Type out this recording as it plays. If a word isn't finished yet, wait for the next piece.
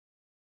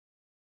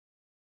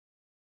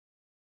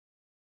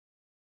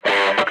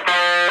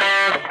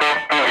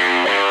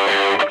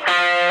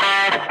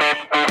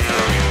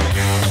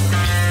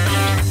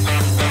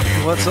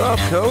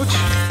What's up, Coach?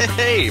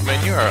 Hey,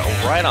 man, you are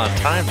right on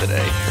time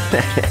today.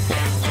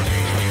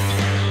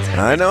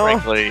 I know.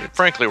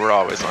 Frankly, we're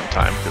always on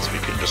time because we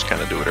can just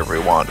kind of do whatever we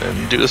want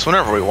and do this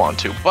whenever we want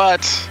to.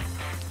 But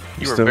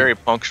you were very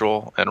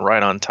punctual and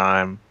right on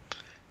time.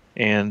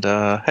 And,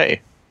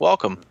 hey,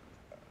 welcome.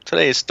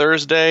 Today is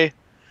Thursday,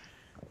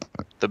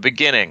 the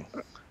beginning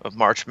of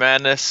March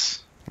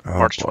Madness,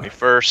 March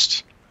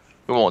 21st.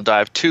 We won't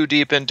dive too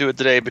deep into it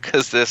today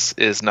because this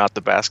is not the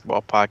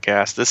basketball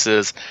podcast. This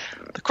is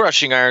the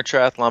Crushing Iron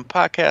Triathlon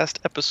podcast,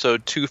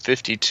 episode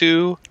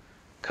 252,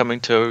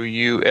 coming to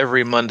you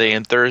every Monday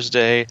and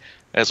Thursday,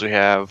 as we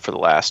have for the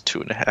last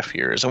 2.5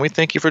 years. And we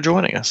thank you for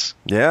joining us.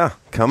 Yeah,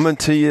 coming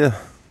to you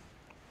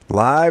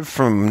live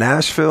from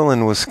Nashville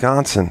in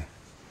Wisconsin.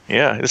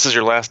 Yeah, this is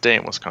your last day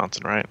in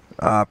Wisconsin,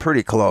 right?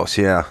 Pretty close,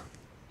 yeah.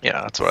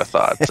 Yeah, that's what I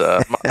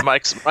thought.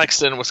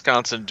 Mike's in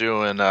Wisconsin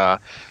doing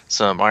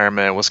some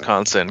Ironman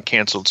Wisconsin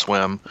canceled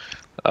swim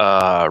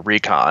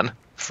recon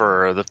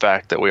for the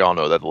fact that we all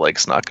know that the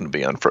lake's not going to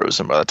be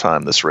unfrozen by the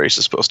time this race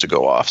is supposed to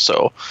go off.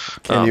 So,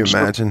 can you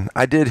imagine?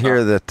 I did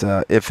hear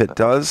that if it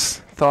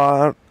does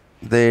thaw out,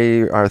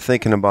 they are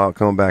thinking about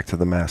going back to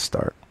the mass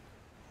start.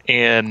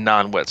 And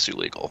non-wetsuit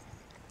legal.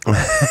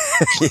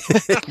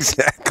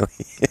 Exactly.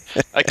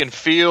 I can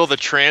feel the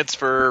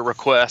transfer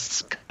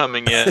requests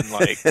coming in,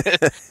 like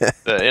the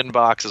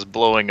inbox is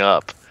blowing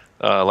up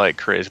like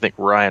crazy. I think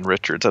Ryan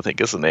Richards, I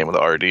think is the name of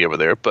the RD over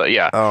there. But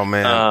yeah. Oh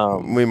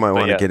man, we might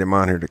want to get him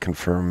on here to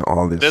confirm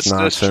all this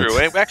nonsense. That's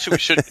true. Actually, we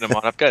should get him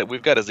on.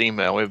 We've got his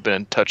email. We've been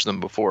in touch with him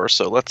before,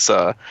 so let's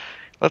might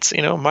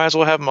as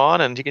well have him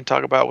on, and he can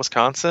talk about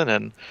Wisconsin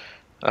and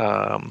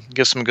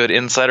give some good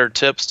insider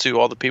tips to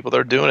all the people that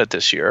are doing it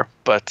this year.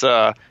 But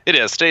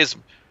today's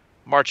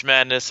March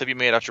Madness. Have you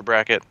made out your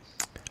bracket?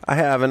 I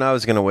haven't. I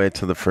was going to wait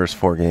till the first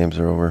 4 games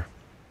are over.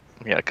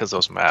 Yeah, because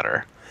those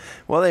matter.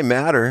 Well, they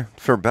matter.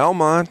 For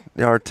Belmont,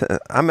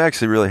 I'm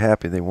actually really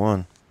happy they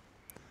won.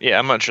 Yeah,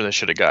 I'm not sure they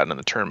should have gotten in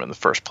the tournament in the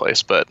first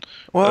place, but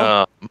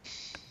well,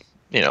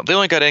 they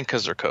only got in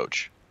because their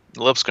coach.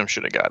 Lipscomb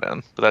should have got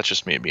in, but that's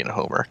just me being a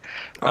homer.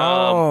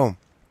 I'm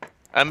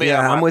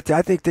with you.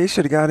 I think they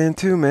should have got in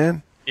too,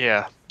 man.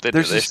 Yeah, they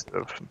did.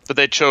 But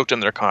they choked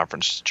in their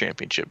conference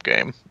championship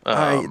game.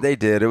 They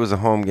did. It was a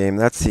home game.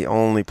 That's the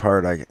only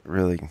part I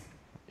really.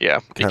 Yeah,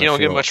 you don't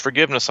get much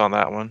forgiveness on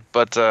that one.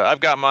 But I've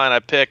got mine.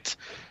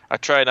 I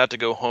tried not to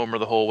go homer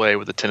the whole way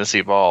with the Tennessee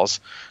Vols,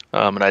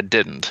 and I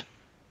didn't.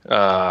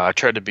 I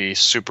tried to be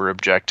super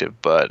objective,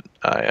 but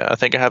I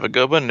think I have a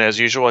good one. And as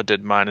usual, I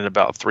did mine in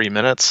about 3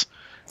 minutes.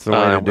 It's the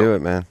way to do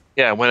it, man.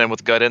 Yeah, I went in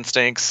with gut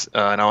instincts,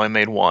 and I only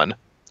made one.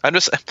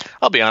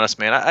 I'll be honest,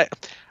 man.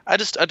 I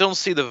don't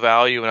see the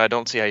value, and I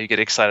don't see how you get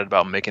excited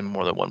about making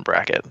more than one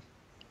bracket.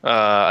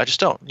 I just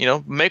don't.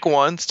 Make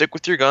one, stick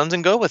with your guns,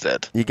 and go with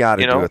it. You got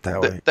to do it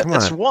that way.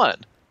 That's one.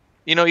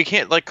 You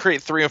can't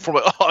create 3 and 4.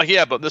 But, oh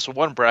yeah, but this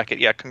one bracket,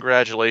 yeah.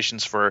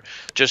 Congratulations for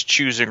just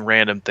choosing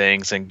random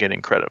things and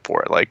getting credit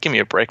for it. Give me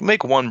a break.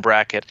 Make one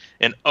bracket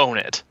and own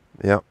it.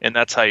 Yeah. And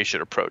that's how you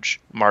should approach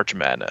March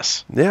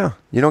Madness. Yeah,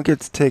 you don't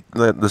get to take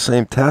the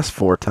same test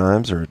 4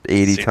 times or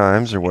 80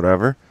 times or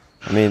whatever.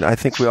 I mean, I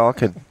think we all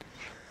could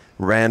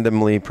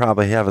randomly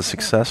probably have a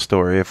success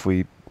story if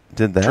we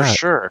did that. For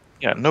sure.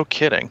 Yeah, no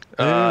kidding.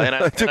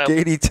 I took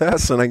 80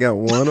 tests and I got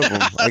one of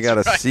them. I got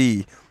a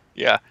C.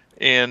 Yeah,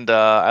 and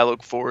I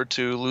look forward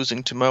to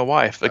losing to my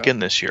wife again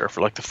this year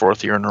for the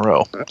 4th year in a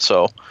row.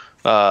 So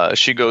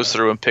she goes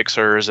through and picks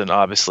hers and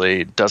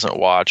obviously doesn't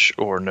watch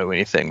or know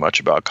anything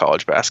much about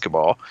college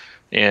basketball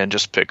and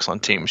just picks on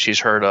teams she's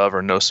heard of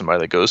or knows somebody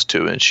that goes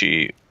to, and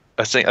she –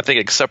 I think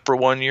except for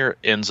 1 year,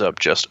 ends up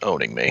just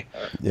owning me.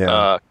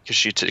 Yeah.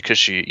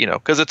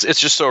 Because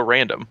it's just so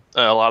random.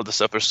 A lot of the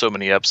stuff, there's so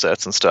many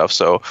upsets and stuff.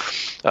 So,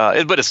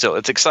 but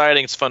it's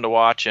exciting. It's fun to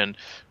watch, and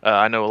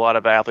I know a lot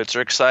of athletes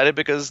are excited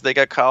because they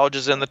got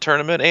colleges in the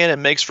tournament, and it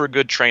makes for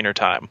good trainer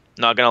time.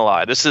 Not gonna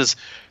lie, this is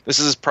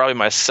probably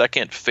my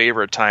second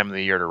favorite time of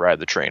the year to ride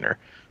the trainer.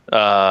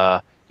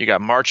 You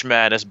got March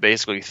Madness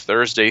basically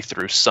Thursday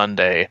through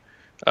Sunday.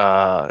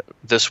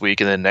 This week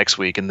and then next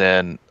week, and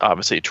then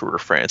obviously Tour de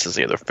France is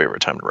the other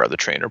favorite time to ride the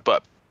trainer.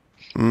 But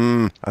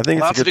I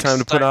think it's a good time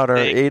to put out our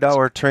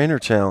 8-hour trainer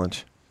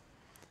challenge.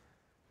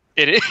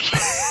 It is.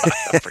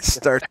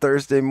 Start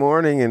Thursday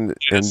morning and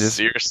just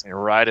seriously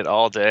ride it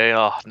all day.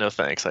 Oh no,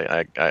 thanks.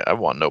 I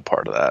want no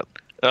part of that.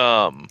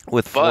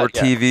 With 4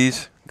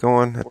 TVs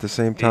going at the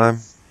same time.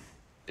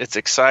 It's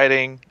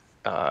exciting.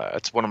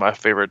 It's one of my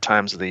favorite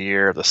times of the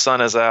year. The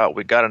sun is out.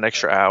 We got an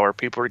extra hour.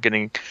 People are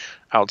getting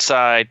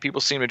outside. People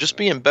seem to just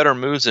be in better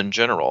moods in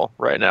general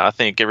right now. I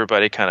think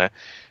everybody kind of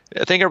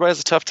I think everybody has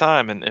a tough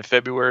time, and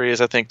February is,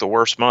 I think, the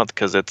worst month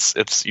because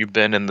it's you've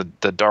been in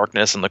the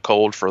darkness and the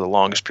cold for the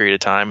longest period of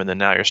time, and then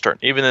now you're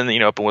starting. Even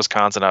in up in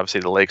Wisconsin,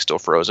 obviously the lake's still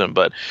frozen,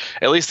 but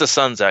at least the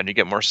sun's out and you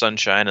get more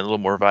sunshine and a little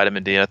more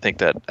vitamin D. And I think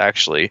that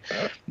actually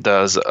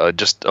does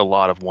just a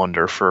lot of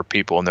wonder for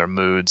people and their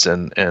moods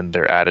and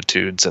their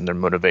attitudes and their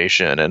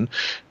motivation, and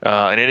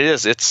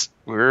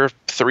we're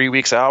 3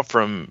 weeks out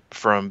from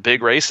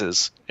big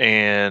races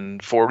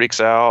and 4 weeks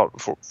out,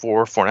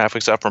 4.5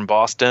 weeks out from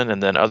Boston,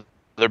 and then other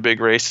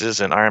big races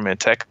in Ironman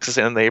Texas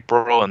in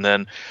April, and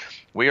then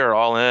we are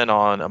all in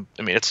on.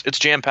 I mean, it's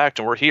jam packed,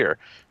 and we're here,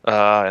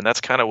 and that's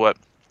kind of what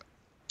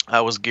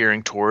I was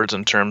gearing towards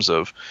in terms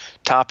of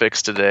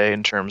topics today,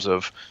 in terms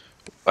of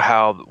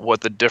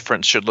what the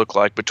difference should look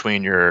like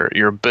between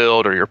your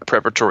build or your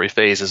preparatory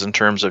phases in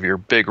terms of your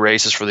big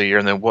races for the year,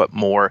 and then what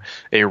more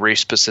a race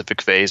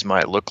specific phase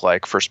might look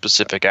like for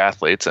specific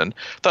athletes. And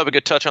I thought we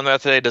could touch on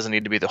that today. It doesn't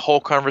need to be the whole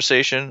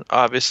conversation,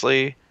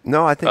 obviously.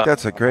 No, I think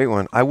that's a great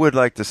one. I would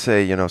like to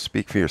say,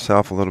 speak for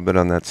yourself a little bit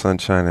on that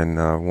sunshine and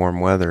warm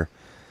weather,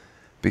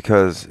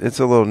 because it's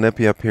a little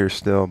nippy up here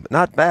still, but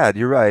not bad.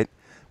 You're right.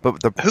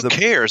 But who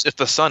cares if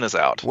the sun is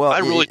out? Well, I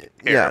really care.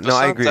 Yeah, if the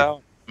sun's I agree.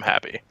 Out, I'm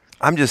happy.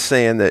 I'm just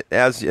saying that,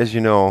 as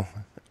you know,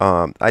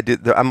 I'm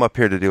up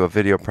here to do a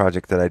video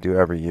project that I do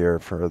every year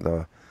for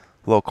the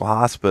local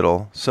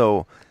hospital.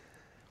 So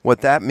what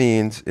that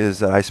means is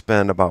that I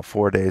spend about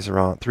 4 days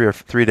around,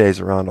 3 days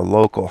around a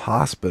local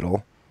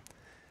hospital,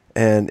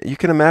 and you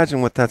can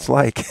imagine what that's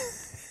like.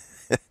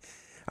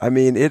 I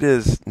mean, it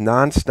is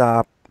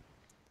nonstop.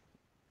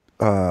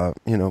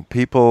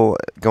 People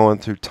going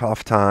through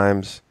tough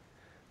times.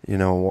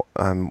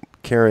 I'm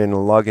carrying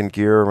and lugging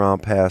gear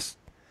around past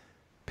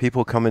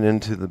people coming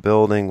into the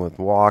building with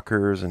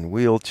walkers and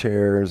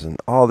wheelchairs and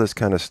all this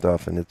kind of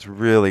stuff, and it's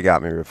really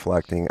got me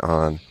reflecting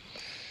on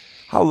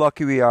how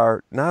lucky we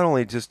are, not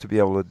only just to be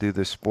able to do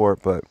this sport,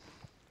 but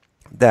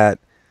that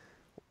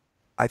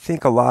I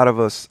think a lot of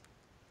us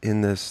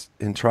in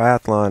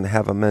triathlon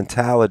have a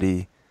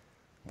mentality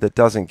that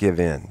doesn't give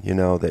in,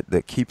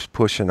 that keeps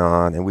pushing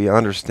on, and we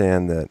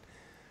understand that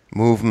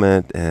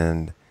movement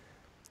and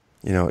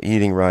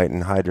eating right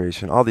and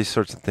hydration, all these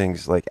sorts of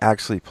things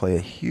actually play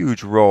a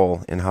huge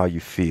role in how you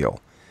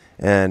feel.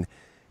 And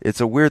it's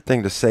a weird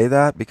thing to say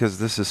that, because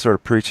this is sort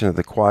of preaching to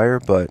the choir,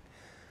 but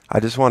I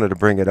just wanted to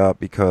bring it up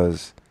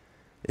because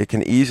it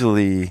can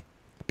easily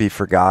be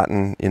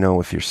forgotten,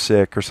 if you're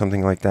sick or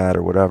something like that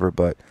or whatever,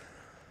 but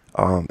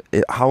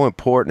how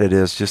important it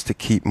is just to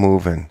keep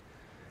moving.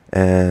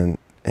 And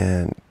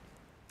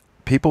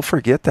people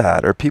forget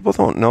that, or people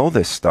don't know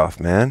this stuff,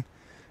 man.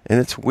 And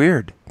it's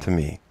weird to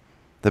me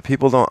that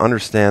people don't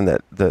understand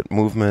that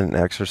movement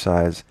and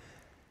exercise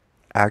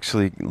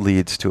actually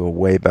leads to a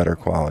way better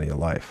quality of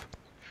life.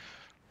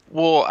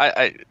 Well,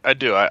 I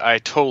do. I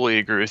totally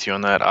agree with you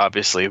on that,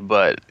 obviously.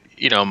 But,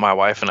 my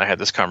wife and I had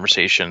this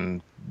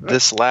conversation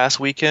this last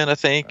weekend, I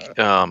think,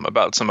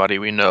 about somebody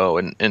we know.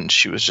 And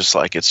she was just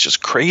like, it's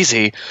just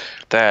crazy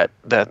that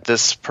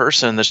this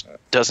person just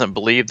doesn't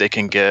believe they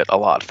can get a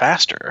lot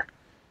faster.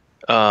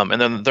 And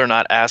then they're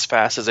not as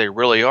fast as they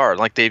really are.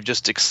 Like, they've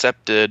just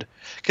accepted,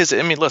 because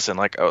listen,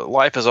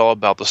 life is all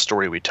about the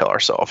story we tell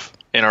ourselves,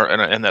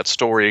 and that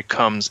story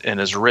comes and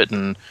is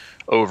written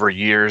over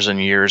years and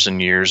years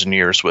and years and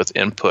years with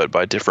input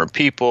by different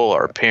people,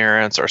 our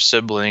parents, our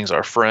siblings,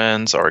 our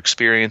friends, our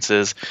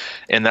experiences,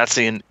 and that's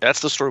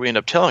the story we end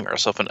up telling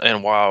ourselves.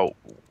 And while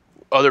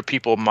other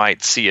people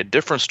might see a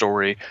different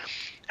story,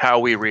 how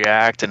we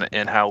react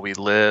and how we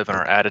live and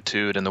our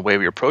attitude and the way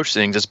we approach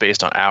things is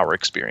based on our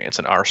experience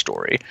and our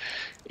story.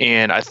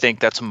 And I think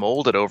that's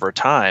molded over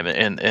time.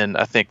 And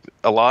I think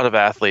a lot of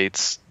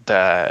athletes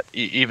that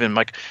even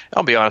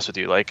I'll be honest with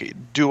you,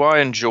 do I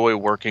enjoy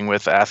working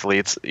with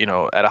athletes,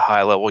 at a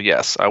high level?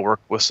 Yes, I work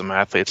with some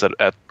athletes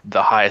at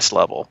the highest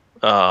level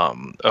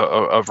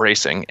of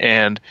racing.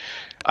 And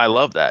I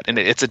love that. And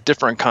it's a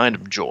different kind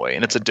of joy,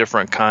 and it's a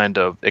different kind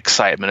of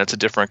excitement. It's a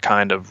different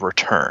kind of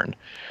return.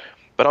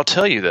 But I'll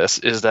tell you this,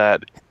 is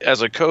that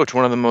as a coach,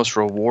 one of the most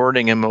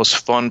rewarding and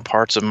most fun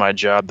parts of my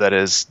job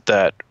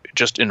that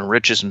just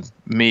enriches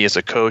me as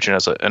a coach and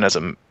as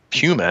a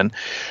human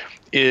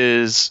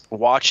is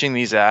watching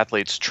these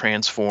athletes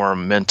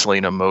transform mentally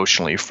and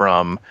emotionally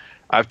from,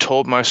 I've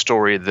told this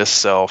story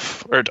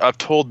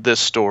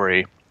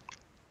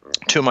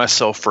to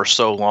myself for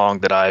so long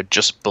that I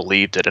just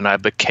believed it and I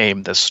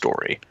became this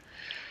story.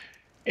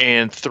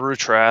 And through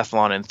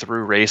triathlon and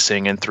through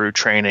racing and through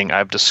training,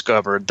 I've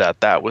discovered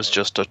that was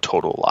just a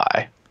total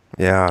lie.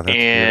 Yeah,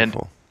 that's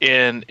beautiful.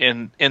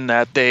 In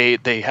that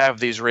they have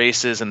these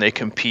races and they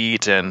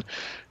compete and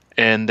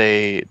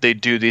they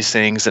do these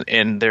things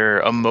and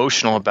they're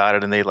emotional about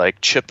it and they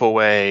chip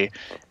away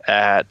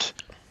at,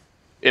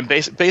 and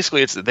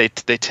basically it's they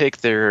take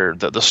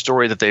the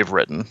story that they've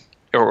written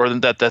or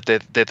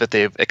that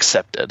they've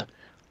accepted.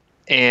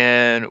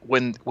 And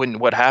when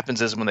what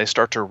happens is when they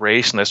start to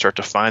race and they start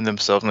to find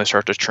themselves and they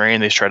start to train,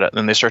 they start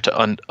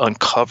to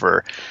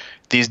uncover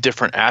these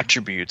different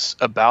attributes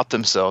about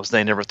themselves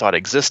they never thought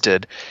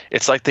existed,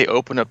 it's like they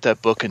open up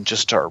that book and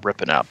just start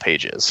ripping out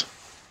pages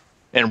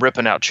and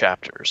ripping out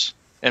chapters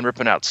and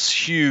ripping out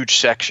huge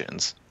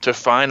sections to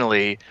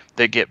finally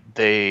they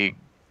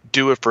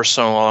do it for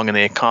so long and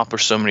they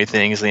accomplish so many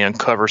things, they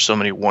uncover so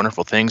many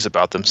wonderful things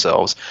about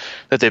themselves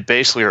that they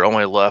basically are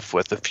only left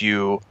with a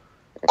few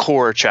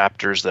core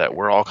chapters that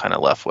we're all kind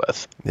of left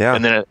with. Yeah.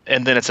 And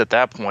then it's at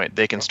that point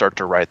they can start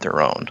to write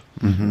their own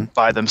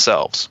by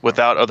themselves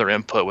without other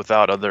input,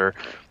 without other,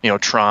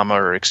 trauma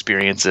or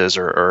experiences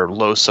or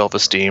low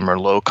self-esteem or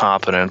low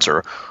confidence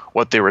or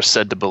what they were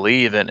said to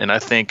believe in. And I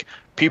think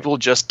people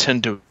just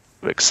tend to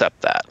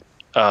accept that.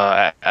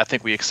 I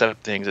think we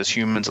accept things as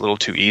humans a little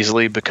too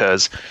easily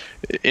because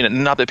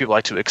not that people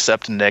like to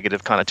accept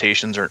negative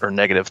connotations or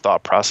negative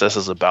thought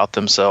processes about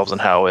themselves and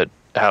how it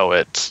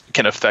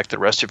can affect the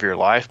rest of your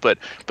life, but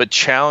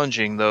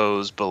challenging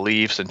those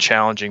beliefs and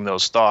challenging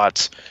those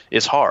thoughts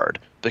is hard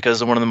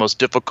because one of the most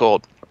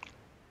difficult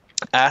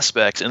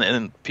aspects,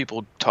 and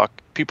people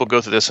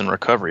go through this in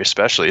recovery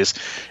especially,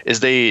 is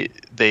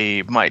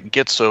they might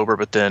get sober,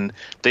 but then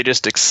they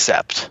just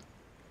accept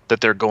that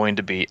they're going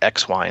to be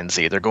X, Y, and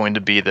Z. They're going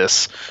to be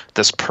this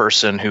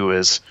person who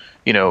is,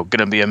 going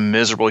to be a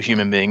miserable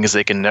human being because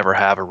they can never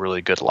have a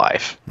really good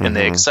life. And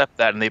they accept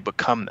that and they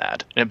become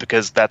that. And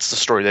because that's the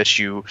story that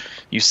you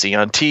see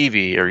on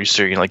TV or you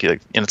see, and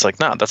it's like,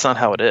 no, that's not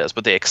how it is.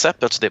 But they accept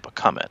that, so they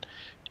become it.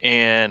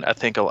 And I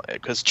think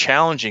because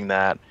challenging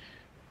that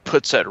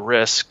puts at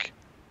risk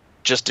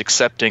just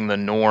accepting the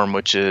norm,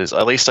 which is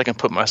at least I can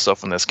put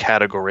myself in this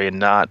category and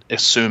not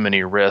assume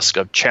any risk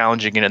of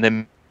challenging it and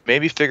then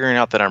maybe figuring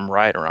out that I'm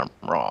right or I'm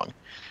wrong.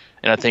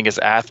 And I think as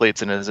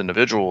athletes and as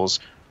individuals,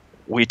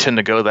 we tend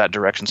to go that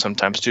direction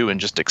sometimes too, and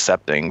just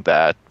accepting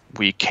that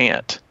we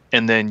can't.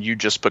 And then you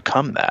just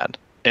become that.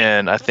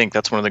 And I think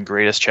that's one of the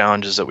greatest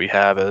challenges that we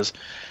have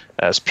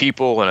as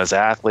people and as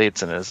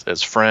athletes and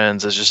as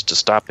friends, is just to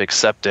stop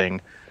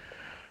accepting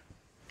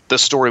the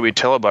story we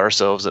tell about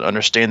ourselves and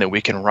understand that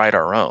we can write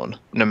our own,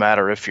 no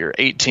matter if you're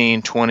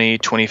 18, 20,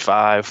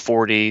 25,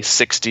 40,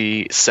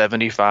 60,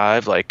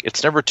 75. Like,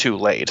 it's never too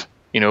late.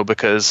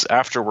 Because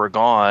after we're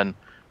gone,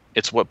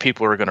 it's what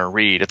people are going to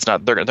read. It's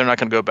not they're not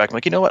going to go back and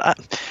like,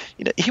 what,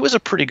 he was a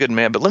pretty good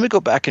man, but let me go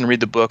back and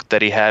read the book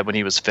that he had when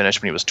he was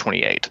finished when he was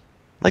 28.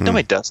 Like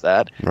nobody does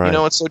that, right.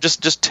 And so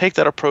just take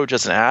that approach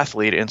as an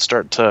athlete and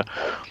start to,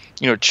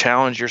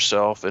 challenge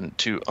yourself and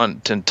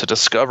to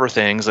discover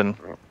things. And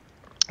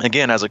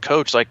again, as a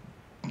coach, like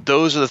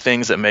those are the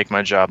things that make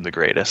my job the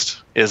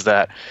greatest. Is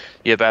that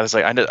it's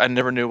like I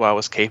never knew I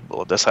was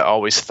capable of this. I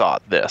always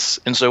thought this.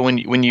 And so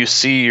when you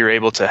see you're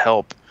able to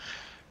help,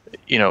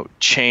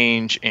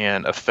 change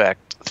and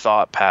affect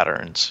thought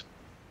patterns,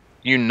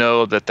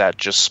 that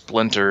just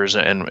splinters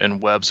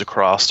and webs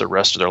across the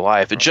rest of their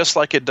life. It's just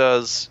like it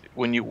does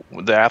when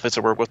the athletes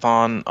I work with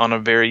on a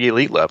very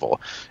elite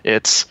level.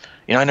 It's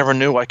I never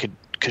knew I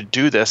could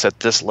do this at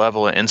this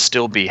level and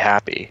still be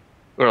happy.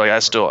 Or like I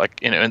still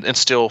and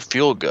still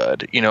feel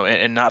good,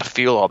 and not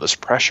feel all this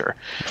pressure.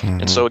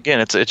 And so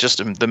again, it's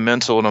just the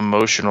mental and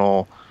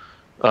emotional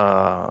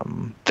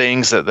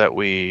things that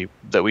we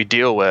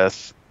deal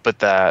with, but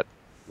that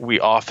we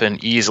often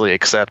easily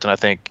accept. And I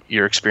think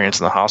your experience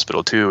in the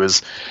hospital too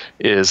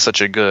is such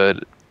a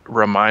good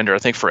reminder. I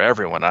think for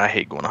everyone. I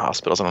hate going to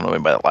hospitals. I don't know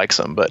anybody that likes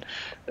them, but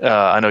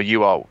I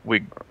know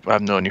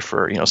I've known you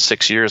for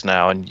 6 years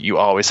now, and you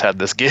always had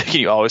this gig. And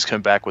you always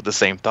come back with the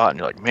same thought, and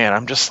you're like, man,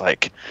 I'm just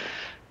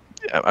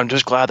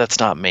glad that's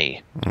not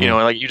me. And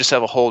you just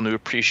have a whole new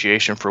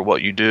appreciation for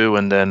what you do.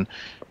 And then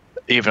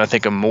even I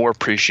think a more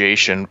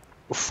appreciation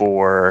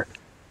for,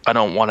 I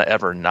don't want to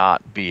ever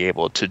not be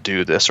able to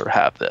do this or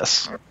have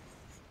this.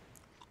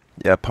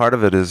 Yeah. Part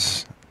of it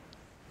is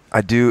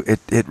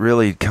it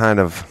really kind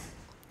of,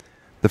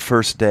 the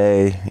first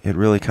day, it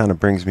really kind of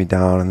brings me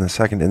down, and the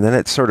second, and then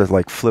it sort of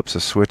like flips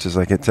a switch. It's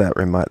like, it's that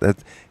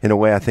in a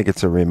way, I think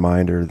it's a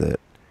reminder that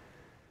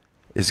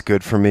is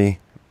good for me.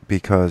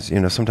 Because,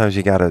 sometimes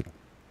you got to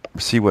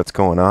see what's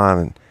going on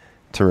and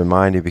to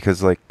remind you,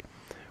 because like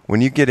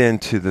when you get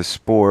into the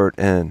sport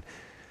and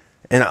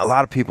a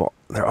lot of people,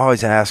 they're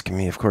always asking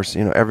me, of course,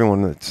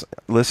 everyone that's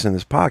listening to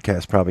this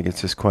podcast probably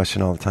gets this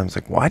question all the time. It's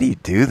like, why do you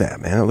do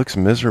that, man? It looks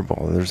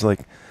miserable. There's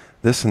like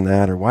this and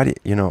that, or why do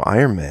you,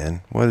 Iron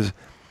Man,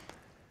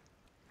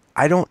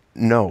 I don't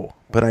know,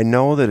 but I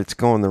know that it's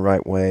going the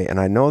right way. And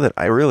I know that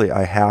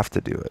I have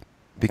to do it,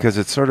 because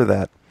it's sort of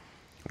that,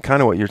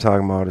 kind of what you're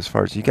talking about, as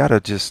far as you got to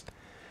just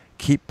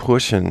keep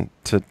pushing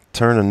to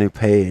turn a new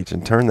page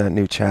and turn that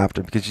new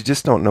chapter, because you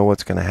just don't know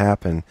what's going to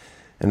happen.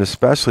 And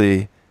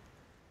especially,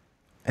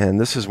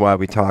 and this is why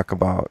we talk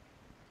about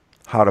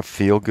how to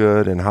feel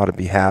good and how to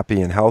be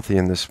happy and healthy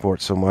in this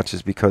sport so much,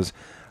 is because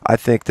I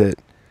think that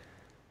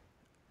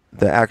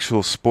the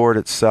actual sport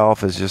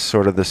itself is just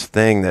sort of this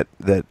thing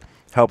that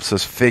helps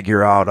us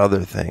figure out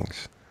other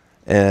things.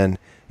 And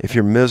if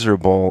you're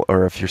miserable,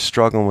 or if you're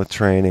struggling with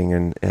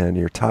training and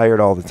you're tired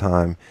all the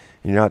time,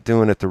 you're not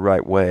doing it the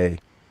right way,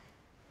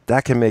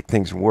 that can make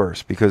things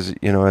worse. Because,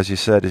 as you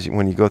said,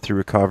 when you go through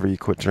recovery, you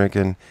quit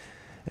drinking,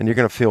 and you're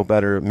going to feel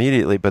better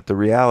immediately. But the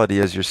reality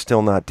is you're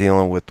still not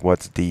dealing with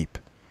what's deep.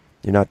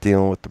 You're not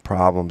dealing with the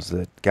problems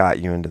that got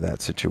you into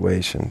that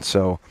situation.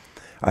 So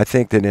I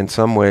think that in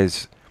some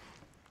ways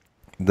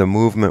the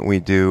movement we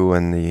do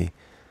and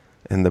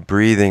the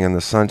breathing and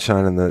the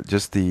sunshine and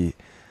the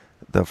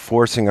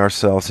forcing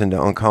ourselves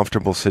into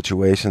uncomfortable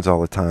situations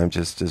all the time,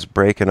 just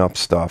breaking up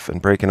stuff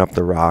and breaking up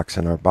the rocks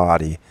in our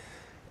body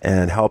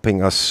and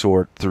helping us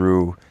sort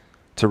through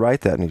to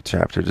write that new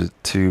chapter,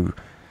 to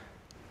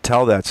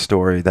tell that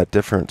story, that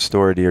different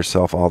story to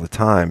yourself all the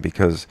time,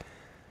 because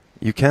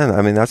you can.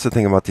 I mean, that's the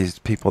thing about these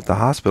people at the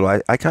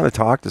hospital. I kind of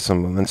talk to some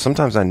of them, and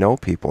sometimes I know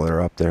people that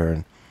are up there,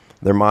 and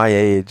they're my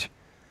age,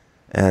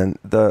 and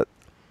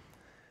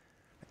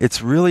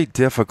it's really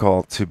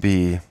difficult to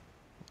be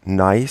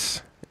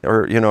nice,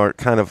 or,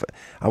 kind of,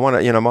 I want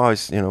to, I'm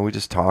always, we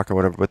just talk or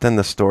whatever, but then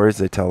the stories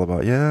they tell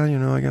about,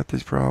 I got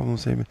these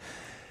problems.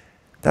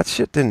 That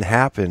shit didn't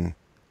happen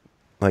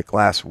like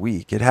last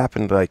week. It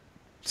happened like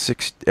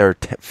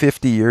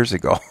 50 years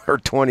ago or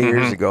 20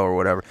 years ago or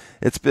whatever.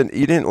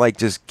 You didn't like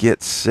just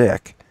get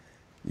sick.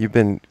 You've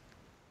been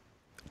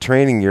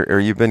training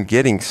you've been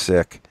getting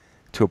sick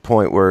to a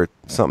point where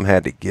something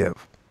had to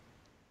give.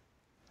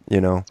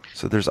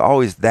 So there's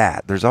always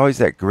that. There's always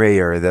that gray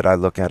area that I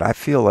look at. I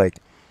feel like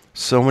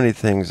so many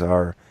things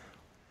are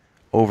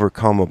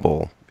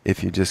overcomable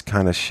if you just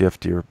kind of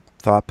shift your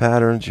thought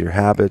patterns, your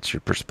habits,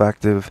 your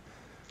perspective,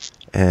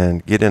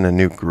 and get in a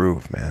new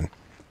groove, man.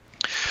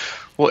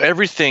 Well,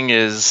 everything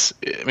is,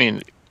 I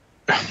mean,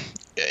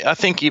 I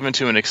think even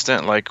to an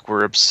extent, like,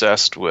 we're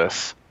obsessed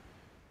with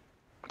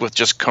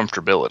just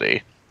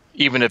comfortability,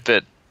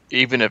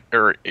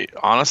 or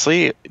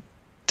honestly,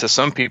 to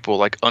some people,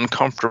 like,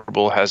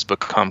 uncomfortable has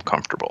become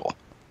comfortable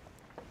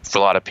for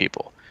a lot of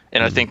people.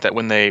 And I think that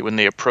when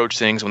they approach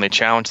things, when they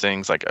challenge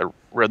things, like, I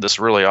read this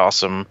really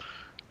awesome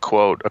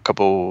quote I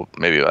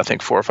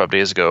think 4 or 5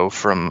 days ago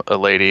from a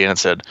lady, and it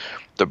said,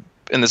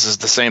 and this is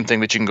the same thing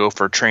that you can go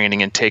for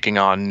training and taking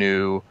on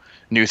new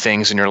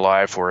things in your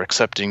life, or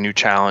accepting new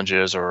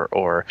challenges,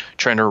 or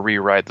trying to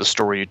rewrite the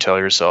story you tell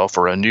yourself,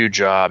 or a new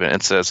job. And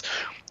it says,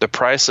 the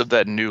price of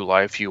that new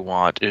life you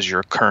want is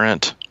your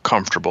current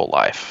comfortable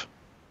life.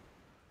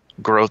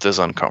 Growth is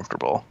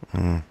uncomfortable.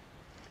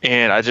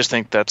 And I just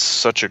think that's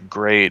such a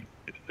great,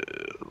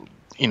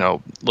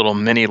 little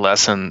mini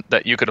lesson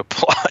that you could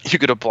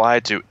apply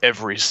to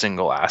every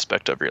single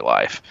aspect of your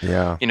life.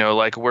 Yeah.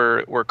 Like,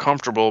 we're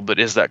comfortable, but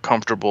is that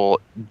comfortable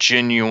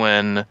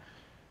genuine,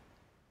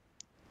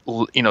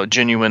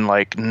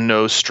 like,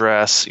 no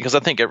stress? Because I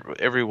think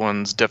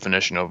everyone's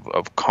definition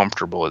of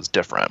comfortable is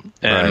different.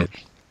 And right.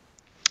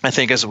 I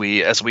think as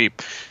we try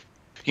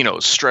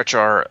to stretch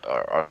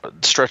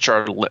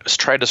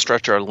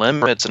our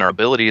limits and our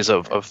abilities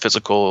of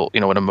physical,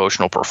 and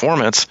emotional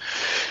performance,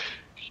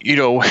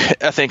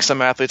 I think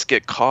some athletes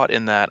get caught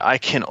in that, I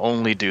can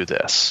only do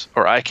this,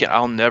 or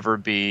I'll never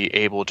be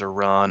able to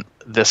run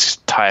this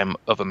time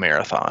of a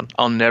marathon.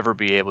 I'll never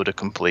be able to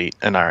complete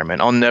an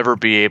Ironman. I'll never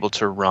be able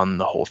to run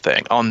the whole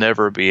thing. I'll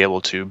never be able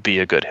to be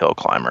a good hill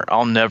climber.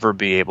 I'll never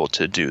be able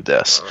to do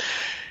this.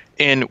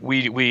 And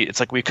it's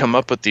like we come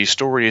up with these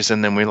stories,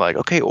 and then we're like,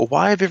 okay, well,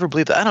 why have you ever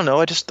believed that? I don't know.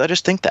 I just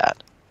think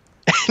that.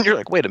 And you're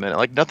like, wait a minute,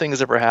 like, nothing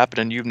has ever happened,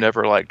 and you've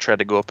never, like, tried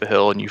to go up a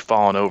hill and you've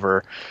fallen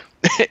over,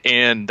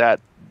 and that,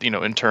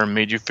 in turn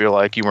made you feel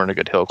like you weren't a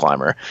good hill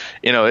climber.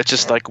 It's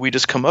just like we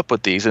just come up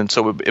with these, and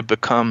so it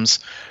becomes,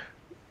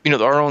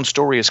 our own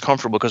story is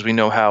comfortable because we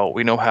know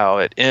how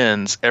it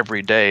ends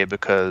every day,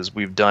 because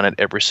we've done it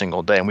every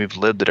single day, and we've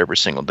lived it every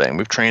single day, and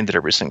we've trained it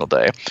every single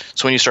day.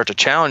 So when you start to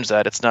challenge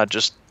that, it's not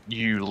just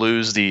you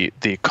lose the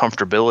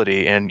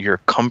comfortability and your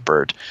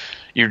comfort.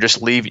 You're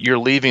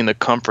leaving the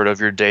comfort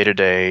of your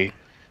day-to-day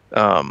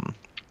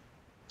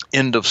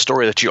end of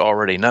story that you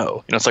already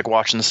know. It's like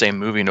watching the same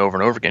movie over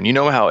and over again. You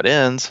know how it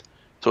ends,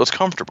 so it's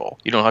comfortable.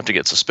 You don't have to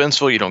get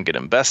suspenseful. You don't get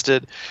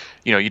invested.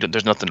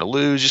 There's nothing to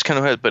lose. Just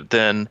kind of. But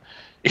then,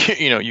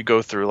 you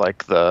go through,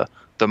 like, the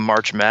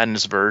March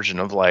Madness version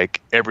of, like,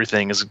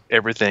 everything is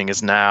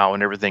now,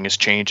 and everything is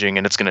changing,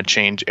 and it's going to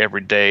change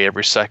every day,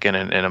 every second,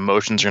 and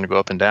emotions are going to go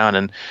up and down,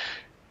 and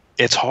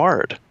it's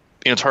hard.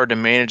 It's hard to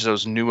manage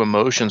those new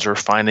emotions, or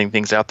finding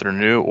things out that are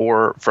new,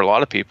 or for a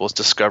lot of people, it's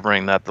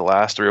discovering that the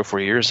last 3 or 4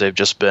 years they've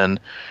been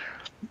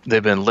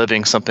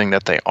living something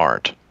that they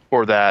aren't,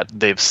 or that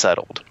they've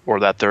settled,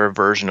 or that their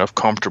version of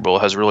comfortable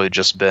has really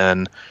just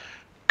been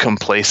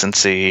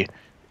complacency,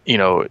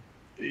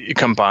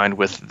 combined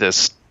with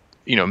this,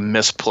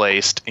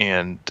 misplaced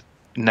and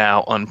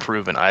now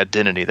unproven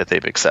identity that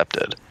they've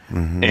accepted.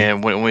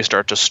 And when we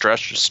start to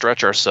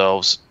stretch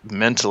ourselves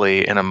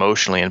mentally and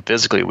emotionally and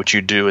physically, which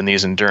you do in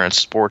these endurance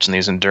sports and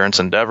these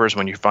endurance endeavors,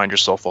 when you find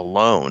yourself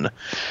alone,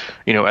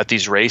 at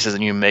these races,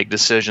 and you make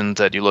decisions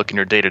that you look in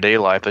your day-to-day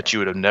life that you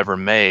would have never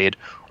made,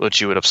 or that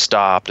you would have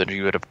stopped, that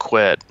you would have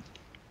quit,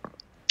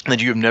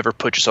 that you have never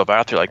put yourself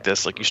out there like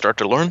this, like, you start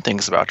to learn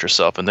things about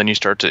yourself, and then you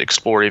start to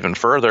explore even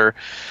further.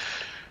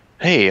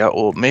 Hey,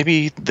 well,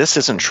 maybe this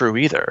isn't true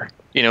either.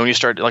 When you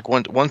start, like,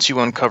 once you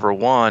uncover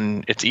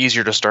one, it's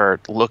easier to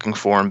start looking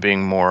for and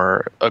being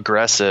more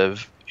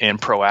aggressive and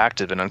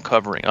proactive in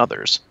uncovering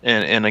others.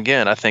 And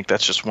again, I think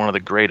that's just one of the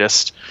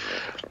greatest.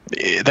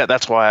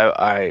 That's why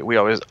I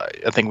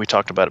think we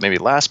talked about it maybe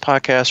last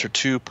podcast or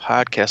 2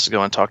 podcasts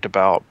ago and talked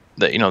about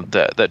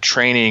that, that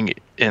training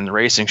in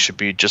racing should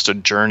be just a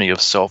journey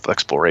of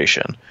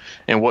self-exploration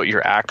and what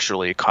you're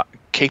actually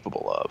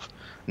capable of,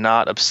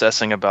 not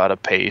obsessing about a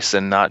pace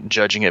and not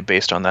judging it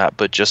based on that,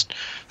 but just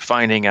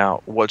finding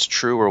out what's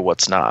true or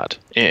what's not,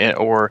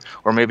 or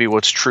maybe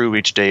what's true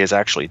each day is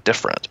actually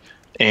different,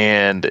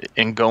 and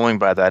going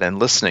by that and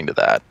listening to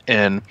that.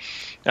 And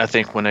I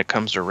think when it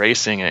comes to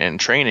racing and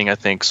training, I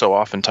think so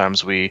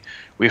oftentimes we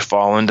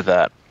fall into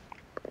that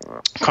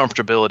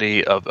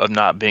comfortability of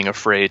not being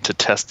afraid to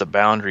test the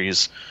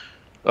boundaries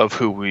of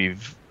who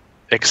we've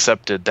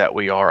accepted that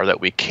we are,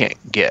 that we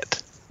can't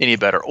get any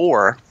better,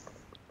 or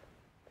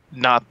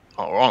not.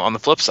 On the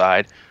flip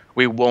side,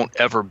 we won't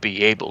ever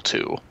be able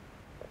to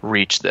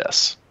reach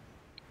this,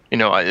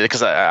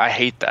 because I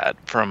hate that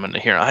from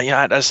here.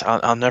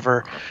 I'll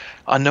never.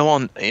 I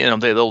know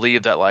they'll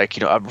leave that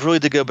like, I really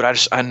did good,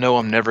 but I know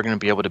I'm never going to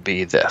be able to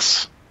be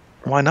this.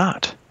 Why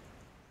not?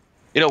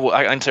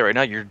 I can say right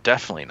now, you're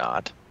definitely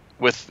not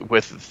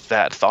with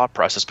that thought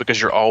process, because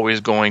you're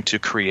always going to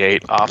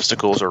create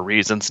obstacles or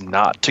reasons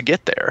not to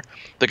get there.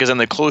 Because then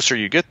the closer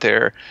you get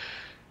there,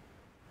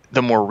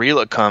 the more real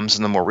it comes,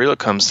 and the more real it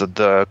comes,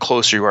 the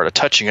closer you are to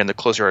touching it. And the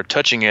closer you are to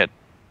touching it,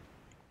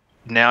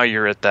 now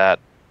you're at that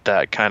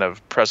kind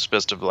of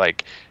precipice of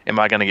like, am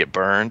I going to get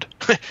burned?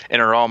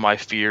 And are all my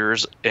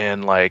fears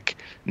and like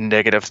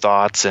negative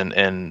thoughts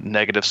and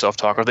negative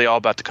self-talk, are they all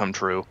about to come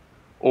true?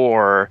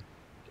 Or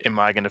am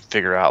I going to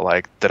figure out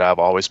like that I've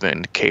always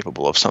been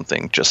capable of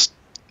something just,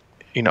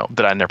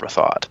 that I never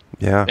thought?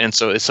 Yeah. And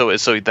so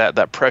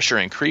that pressure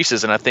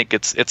increases. And I think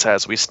it's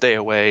as we stay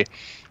away,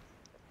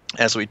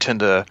 as we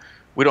don't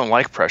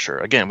like pressure.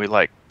 Again, we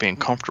like being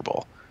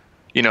comfortable,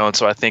 and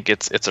so I think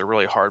it's a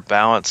really hard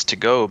balance to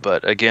go.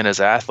 But again, as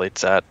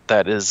athletes, that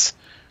is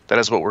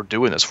what we're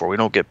doing this for. We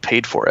don't get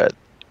paid for it,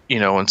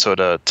 and so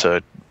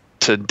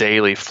to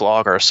daily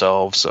flog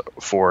ourselves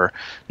for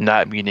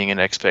not meeting an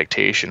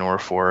expectation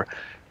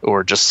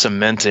or just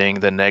cementing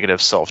the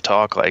negative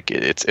self-talk, like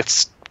it's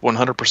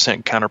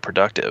 100%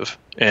 counterproductive.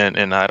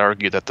 And I'd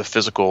argue that the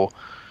physical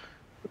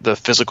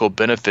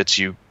benefits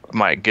you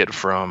might get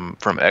from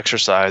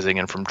exercising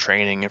and from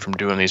training and from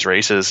doing these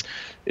races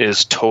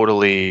is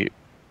totally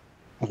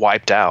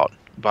wiped out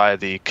by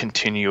the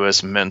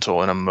continuous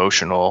mental and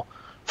emotional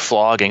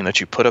flogging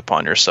that you put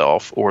upon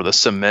yourself, or the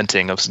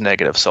cementing of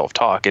negative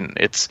self-talk. And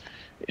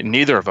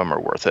neither of them are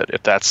worth it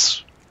if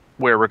that's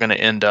where we're going to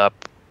end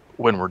up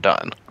when we're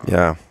done.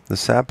 Yeah. The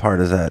sad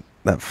part is that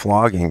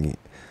flogging,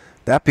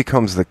 that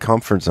becomes the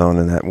comfort zone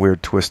in that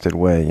weird twisted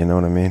way. You know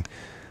what I mean?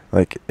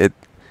 Like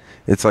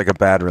it's like a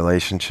bad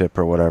relationship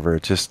or whatever.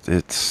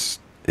 It's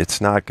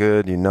not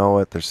good.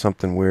 There's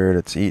something weird.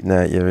 It's eating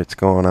at you. It's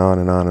going on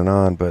and on and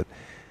on, but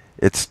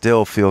it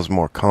still feels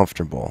more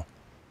comfortable,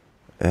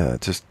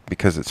 just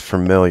because it's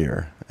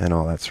familiar and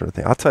all that sort of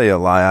thing. I'll tell you a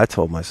lie I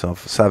told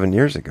myself 7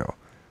 years ago,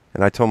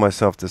 and I told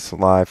myself this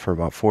lie for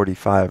about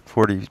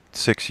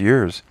 46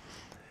 years.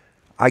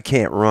 I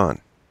can't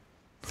run.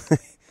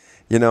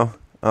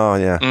 Oh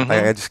yeah. Mm-hmm.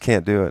 I just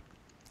can't do it.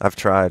 I've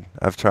tried.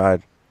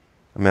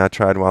 I mean, I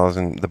tried while I was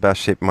in the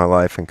best shape of my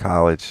life in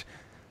college.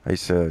 I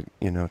used to,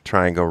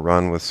 try and go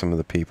run with some of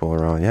the people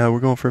around. Yeah, we're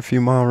going for a few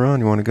mile run.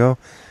 You want to go?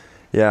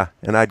 Yeah.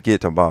 And I'd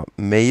get to about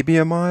maybe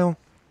a mile.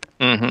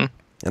 Mm-hmm.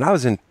 And I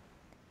was in,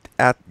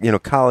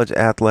 college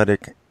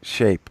athletic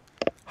shape.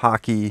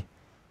 Hockey,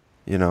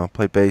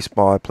 played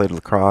baseball. I played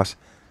lacrosse.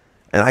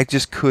 And I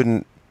just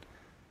couldn't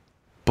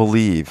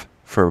believe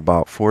for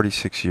about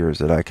 46 years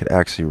that I could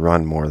actually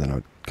run more than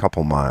a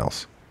couple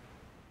miles.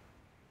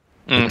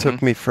 Mm-hmm. It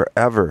took me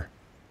forever.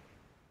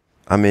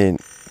 I mean,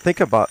 think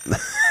about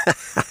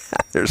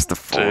there's the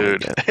phone.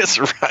 Dude, again. It's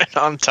right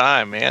on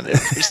time, man.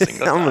 Every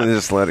single I'm time. gonna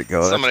just let it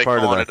go. Somebody That's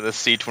part calling of into the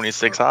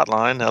C26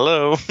 hotline.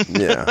 Hello.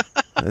 Yeah,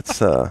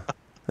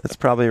 it's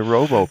probably a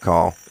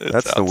robocall.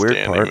 That's the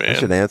weird part. Man. I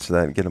should answer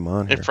that and get them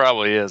on here. It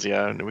probably is.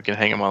 Yeah, we can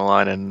hang them on the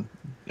line and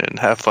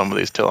have fun with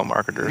these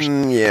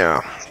telemarketers.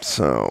 Yeah.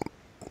 So,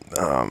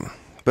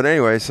 but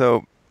anyway,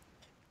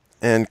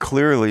 and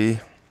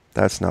clearly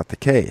that's not the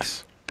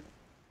case.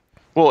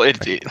 Well,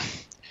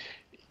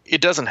 it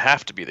doesn't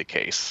have to be the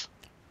case,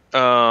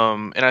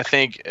 and I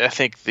think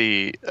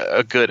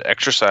a good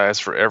exercise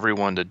for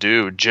everyone to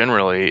do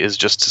generally is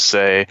just to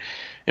say,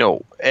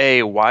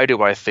 why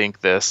do I think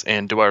this,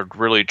 and do I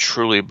really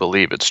truly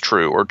believe it's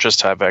true, or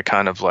just have I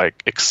kind of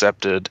like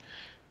accepted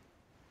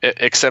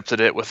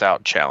it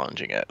without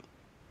challenging it,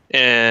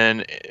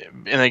 and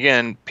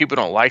again, people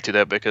don't like to do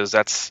that because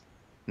that's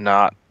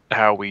not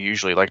how we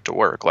usually like to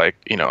work. Like,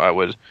 I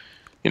would.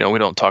 We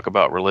don't talk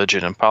about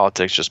religion and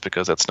politics just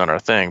because that's not our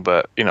thing.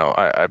 But,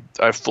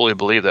 I fully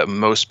believe that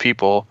most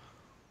people,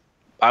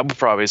 I would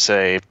probably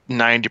say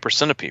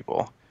 90% of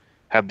people,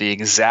 have the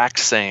exact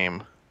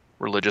same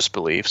religious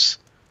beliefs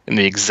and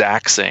the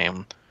exact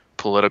same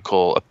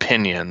political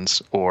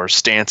opinions or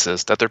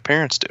stances that their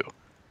parents do.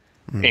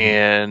 Mm-hmm.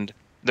 And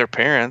their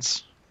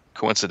parents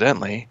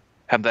coincidentally,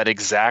 have that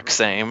exact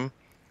same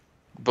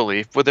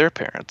belief with their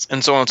parents,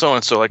 and so on and so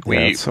on. So like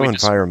it's so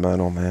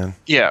environmental, man.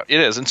 Yeah,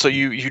 it is. And so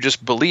you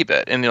just believe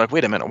it, and you're like,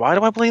 wait a minute, why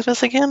do I believe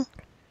this again?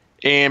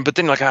 But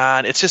then you're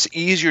like, it's just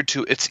easier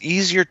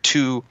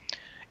to,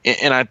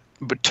 and I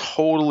would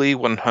totally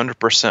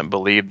 100%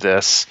 believe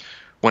this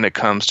when it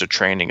comes to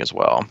training as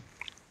well,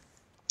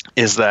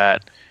 is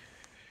that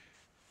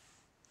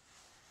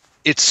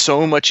it's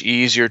so much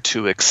easier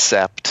to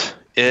accept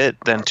it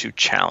than to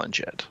challenge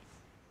it.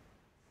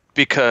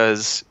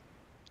 Because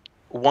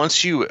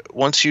once you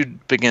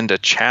begin to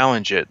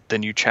challenge it,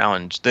 then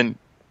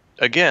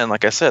again,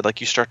 like I said,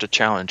 like you start to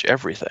challenge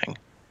everything.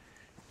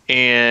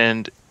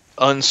 And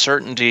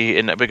uncertainty,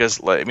 and because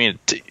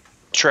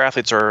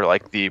triathletes are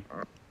like the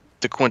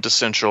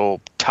quintessential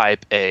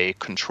type A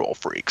control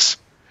freaks,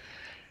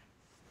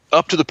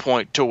 up to the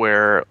point to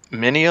where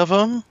many of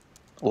them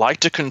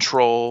like to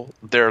control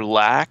their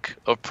lack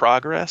of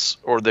progress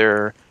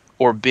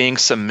or being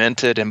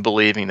cemented in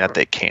believing that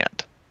they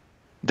can't.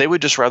 They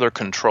would just rather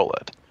control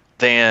it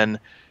than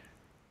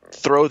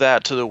throw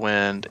that to the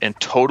wind and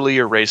totally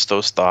erase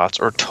those thoughts,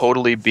 or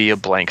totally be a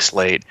blank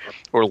slate,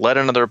 or let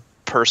another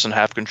person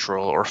have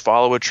control, or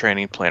follow a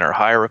training plan, or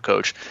hire a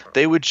coach.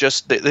 They would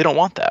just, they don't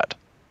want that.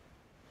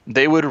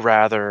 They would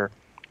rather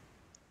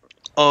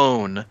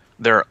own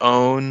their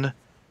own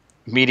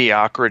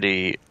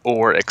mediocrity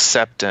or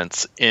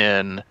acceptance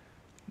in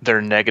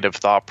their negative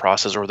thought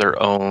process, or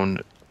their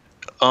own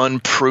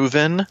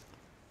unproven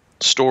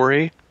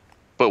story,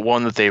 but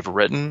one that they've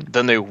written,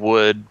 than they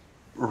would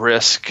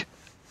risk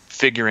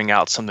figuring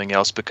out something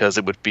else because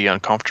it would be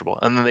uncomfortable,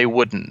 and then they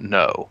wouldn't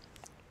know.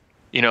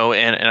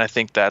 And I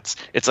think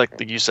it's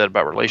like you said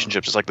about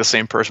relationships. It's like the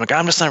same person, like,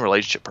 I'm just not a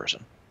relationship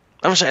person.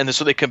 And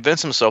so they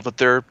convince themselves that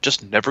they're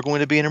just never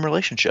going to be in a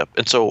relationship.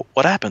 And so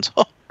what happens?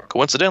 Oh,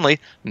 coincidentally,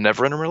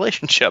 never in a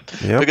relationship.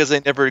 Yep. Because they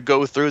never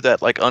go through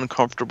that like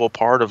uncomfortable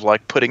part of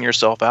like putting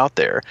yourself out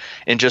there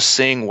and just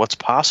seeing what's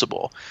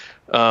possible.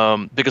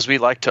 Because we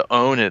like to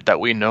own it that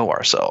we know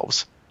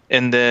ourselves.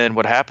 And then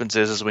what happens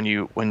is when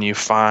you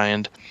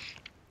find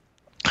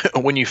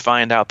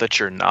out that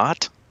you're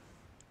not,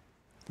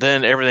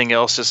 then everything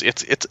else is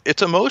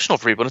it's emotional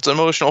for people, and it's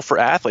emotional for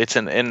athletes,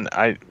 and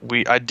I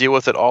deal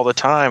with it all the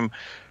time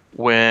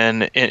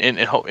when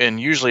and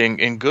usually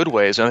in good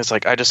ways. And it's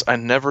like I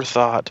never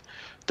thought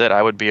that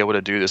I would be able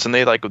to do this. And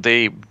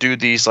they do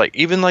these like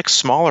even like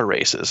smaller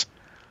races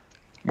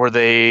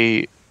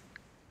where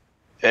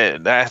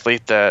an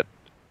athlete that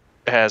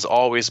has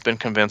always been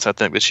convinced, I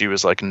think, that she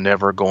was like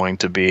never going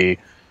to be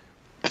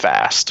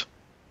fast.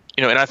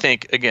 And I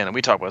think, again,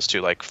 we talk about this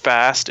too, like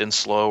fast and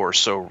slow are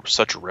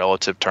such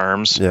relative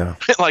terms. Yeah.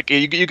 Like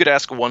you could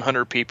ask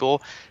 100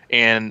 people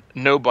and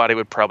nobody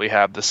would probably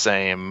have the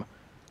same,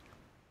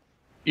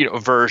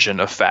 version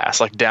of fast,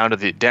 like down to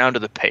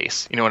the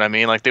pace. You know what I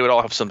mean? Like they would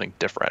all have something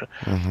different.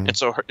 Mm-hmm. And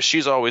so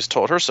she's always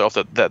told herself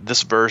that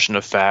this version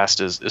of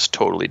fast is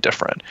totally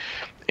different,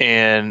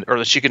 or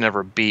that she could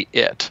never be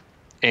it.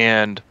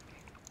 And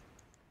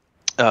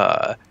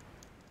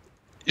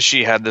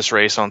she had this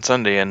race on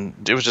Sunday,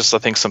 and it was just, I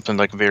think, something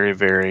like very,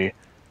 very,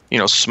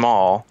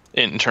 small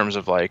in terms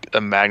of like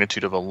a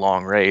magnitude of a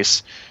long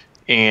race.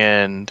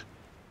 And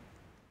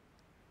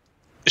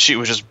she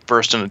was just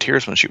burst into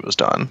tears when she was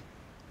done,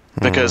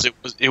 because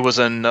it was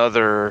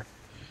another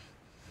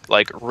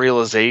like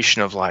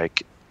realization of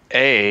like,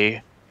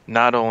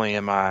 not only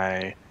am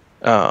I,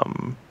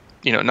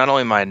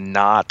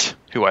 not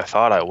who I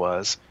thought I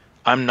was,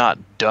 I'm not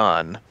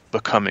done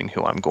becoming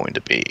who I'm going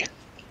to be.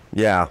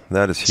 Yeah,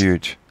 that is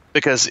huge.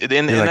 Because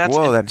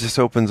that just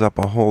opens up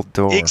a whole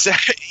door.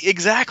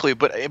 Exactly.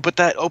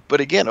 But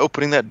again,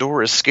 opening that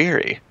door is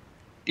scary,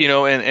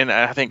 and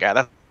I think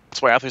that's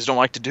why athletes don't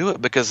like to do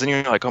it, because then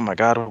you're like, oh my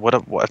God,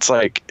 it's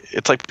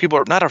like people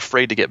are not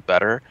afraid to get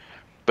better,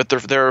 but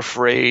they're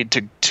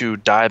afraid to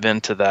dive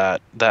into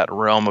that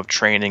realm of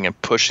training and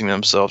pushing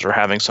themselves, or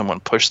having someone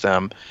push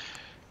them,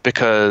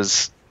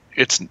 because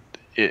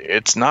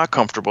it's not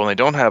comfortable and they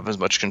don't have as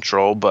much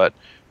control. But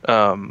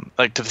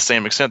like to the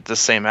same extent, the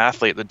same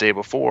athlete the day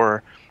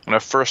before, when I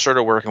first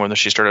started working with her,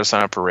 she started to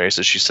sign up for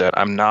races. She said,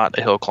 I'm not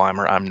a hill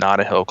climber. I'm not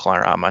a hill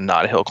climber. I'm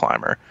not a hill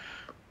climber.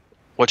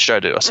 What should I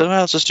do? I said, well,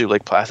 let's just do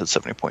Lake Placid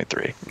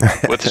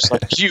 70.3 with just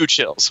like huge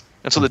hills.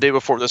 And so the day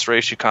before this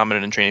race, she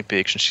commented in Training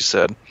Peaks, and she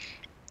said,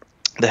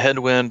 the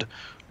headwind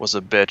was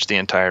a bitch the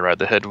entire ride.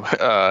 The head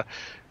that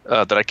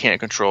I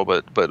can't control,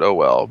 but oh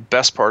well.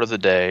 Best part of the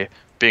day,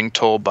 being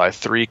told by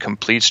 3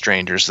 complete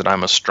strangers that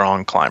I'm a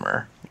strong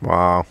climber.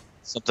 Wow.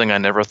 Something I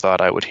never thought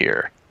I would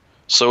hear.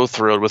 So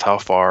thrilled with how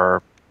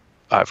far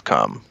I've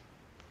come.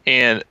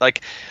 And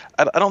like,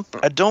 I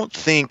don't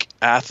think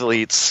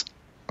athletes,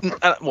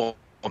 I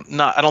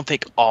don't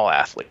think all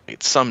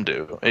athletes, some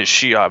do.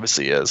 She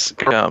obviously is,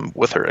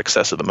 with her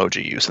excessive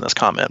emoji use in this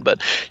comment,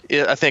 but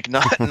I think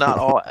not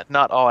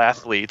all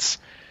athletes.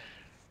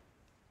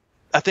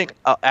 I think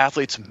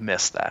athletes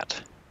miss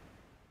that.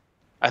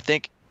 I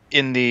think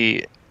in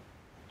the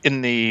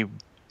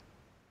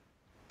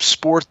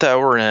sport that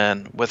we're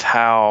in, with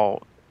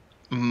how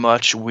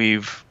much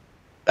we've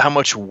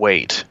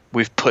weight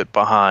we've put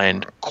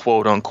behind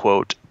quote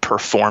unquote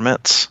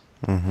performance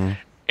Mm-hmm.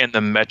 and the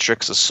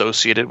metrics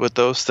associated with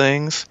those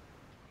things,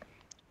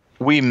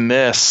 we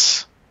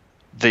miss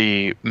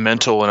the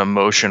mental and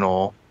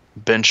emotional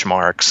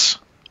benchmarks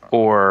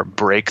or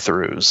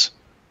breakthroughs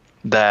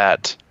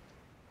that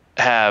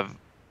have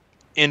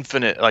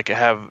infinite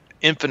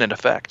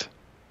effect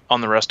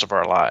on the rest of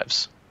our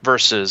lives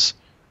versus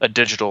a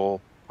digital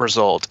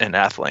result in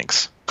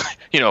Athlinks.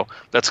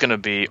 That's going to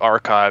be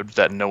archived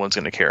that no one's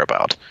going to care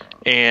about.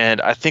 And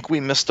I think we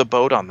missed the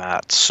boat on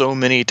that so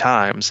many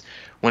times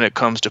when it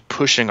comes to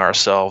pushing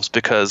ourselves,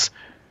 because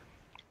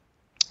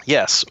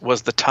yes,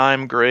 was the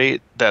time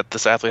great that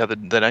this athlete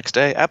had the next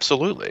day?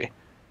 Absolutely.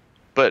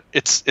 But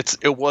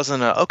it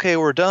wasn't a, okay,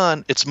 we're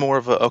done. It's more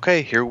of a,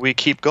 okay, here we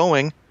keep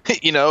going,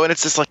 and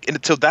it's just like,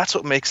 and so that's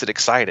what makes it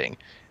exciting,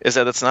 is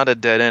that it's not a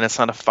dead end. It's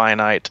not a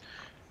finite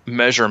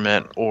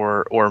measurement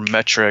or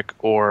metric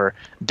or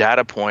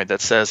data point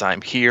that says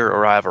I'm here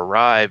or I've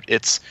arrived.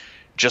 It's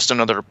just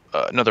another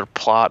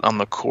plot on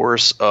the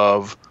course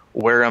of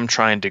where I'm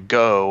trying to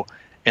go,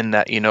 and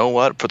that,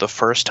 for the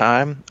first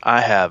time,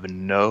 I have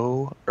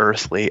no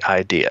earthly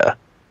idea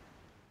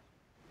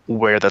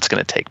where that's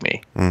going to take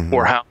me, Mm-hmm.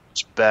 or how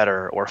much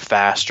better or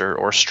faster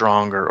or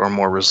stronger or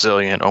more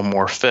resilient or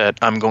more fit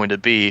I'm going to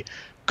be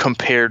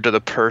compared to the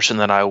person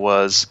that I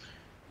was,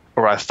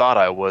 or I thought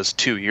I was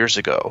 2 years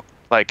ago.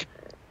 Like,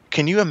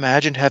 can you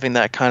imagine having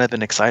that kind of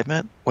an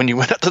excitement when you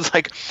went up to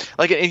like,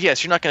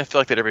 yes, you're not going to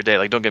feel like that every day.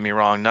 Like, don't get me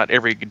wrong. Not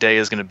every day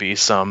is going to be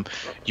some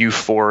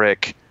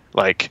euphoric,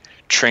 like,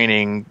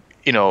 training,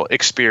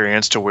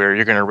 experience to where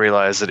you're going to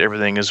realize that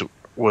everything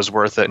was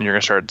worth it and you're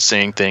going to start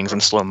seeing things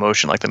in slow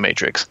motion like the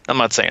Matrix. I'm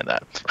not saying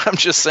that. I'm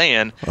just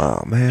saying,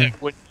 oh man,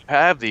 when you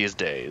have these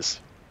days,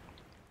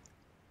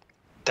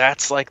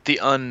 that's like the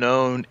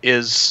unknown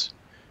is.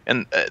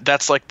 And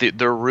that's like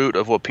the root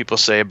of what people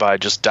say by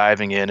just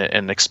diving in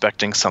and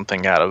expecting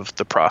something out of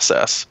the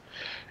process,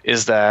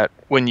 is that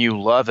when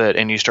you love it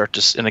and you start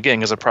to, and again,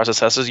 because the process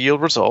has to yield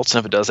results, and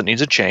if it doesn't, it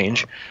needs to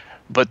change,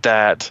 but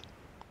that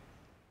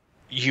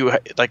you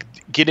like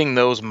getting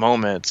those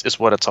moments is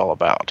what it's all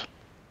about.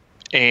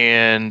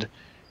 And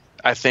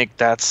I think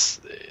that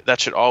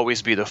should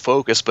always be the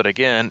focus, but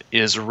again,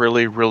 is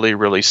really, really,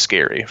 really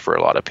scary for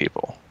a lot of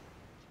people.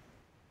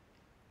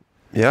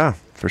 Yeah,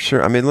 for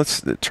sure. I mean,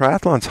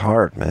 triathlon's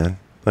hard, man.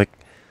 Like,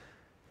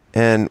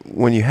 and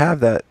when you have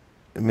that,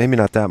 maybe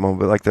not that moment,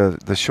 but like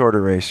the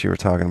shorter race you were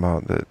talking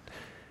about, the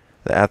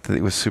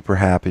athlete was super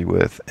happy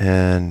with,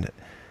 and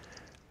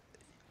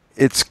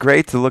it's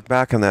great to look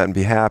back on that and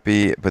be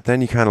happy, but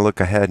then you kind of look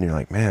ahead and you're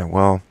like, man,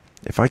 well,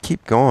 if I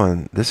keep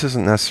going, this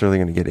isn't necessarily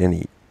going to get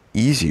any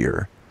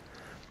easier.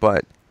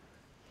 But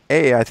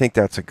A, I think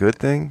that's a good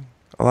thing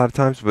a lot of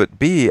times, but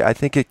B, I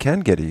think it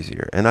can get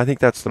easier. And I think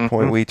that's the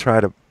point we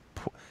try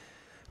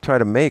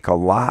to make a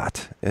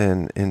lot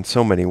in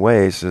so many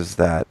ways, is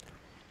that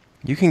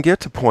you can get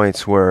to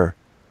points where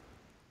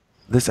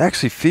this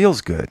actually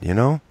feels good,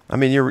 I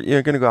mean, you're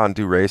going to go out and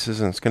do races,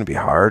 and it's going to be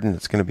hard, and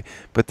it's going to be,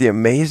 but the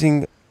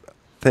amazing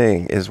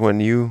thing is when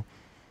you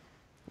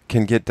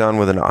can get done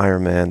with an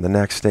Ironman the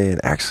next day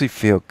and actually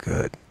feel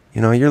good.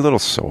 You're a little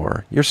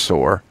sore. You're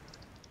sore.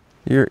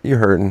 You're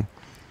hurting.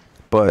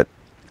 But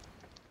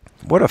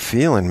what a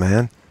feeling,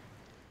 man.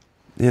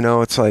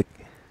 It's like,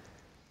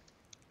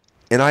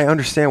 and I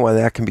understand why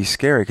that can be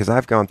scary, because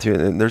I've gone through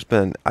it,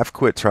 and I've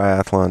quit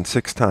triathlon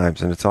 6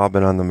 times, and it's all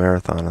been on the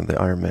marathon and the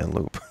Ironman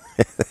loop.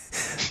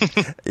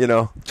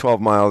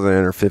 12 miles in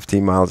or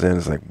 15 miles in,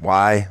 it's like,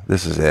 why?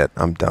 This is it.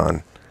 I'm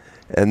done.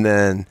 And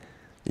then,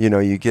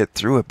 you get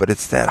through it, but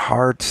it's that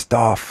hard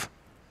stuff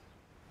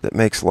that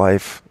makes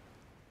life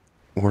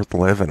worth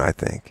living, I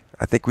think.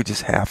 I think we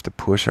just have to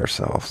push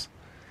ourselves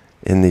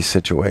in these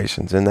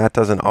situations. And that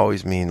doesn't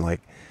always mean, like,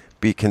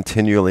 be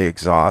continually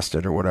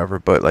exhausted or whatever,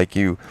 but, like,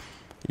 you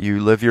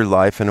live your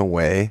life in a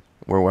way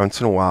where once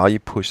in a while you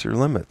push your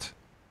limits.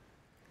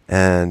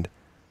 And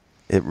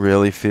it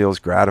really feels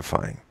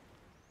gratifying.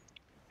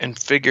 And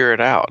figure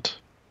it out.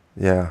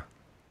 Yeah.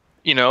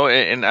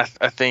 And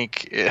I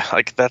think,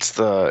 like, that's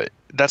the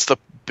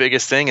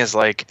biggest thing, is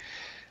like,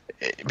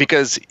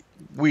 because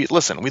we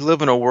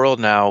live in a world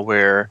now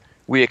where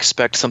we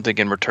expect something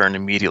in return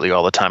immediately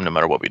all the time, no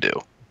matter what we do.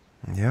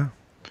 Yeah.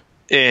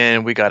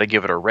 And we got to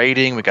give it a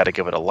rating. We got to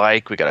give it a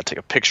like. We got to take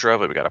a picture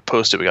of it. We got to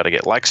post it. We got to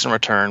get likes in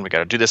return. We got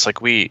to do this.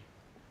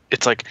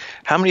 It's like,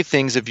 how many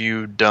things have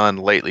you done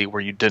lately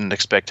where you didn't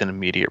expect an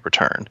immediate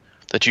return,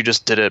 that you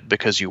just did it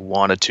because you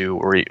wanted to,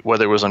 or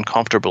whether it was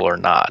uncomfortable or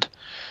not?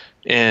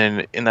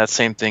 And that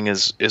same thing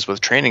is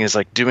with training, is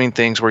like doing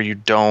things where you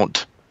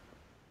don't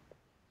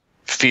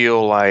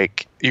feel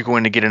like you're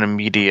going to get an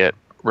immediate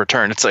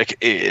return. It's like,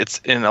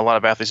 and a lot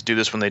of athletes do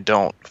this when they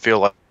don't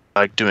feel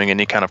like doing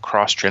any kind of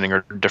cross training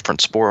or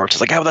different sports. It's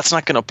like, oh, that's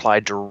not going to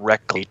apply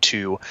directly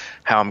to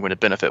how I'm going to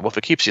benefit. Well, if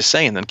it keeps you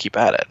sane, then keep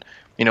at it.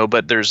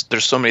 But there's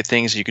so many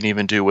things you can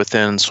even do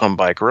within swim,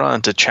 bike,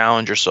 run to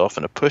challenge yourself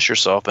and to push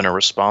yourself in a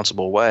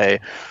responsible way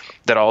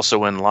that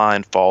also in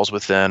line falls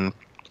within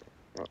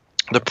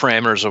the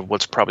parameters of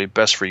what's probably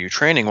best for you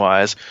training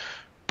wise,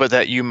 but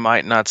that you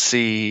might not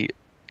see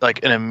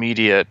like an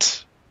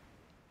immediate,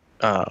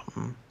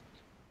 an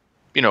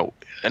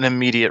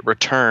immediate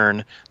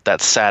return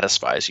that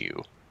satisfies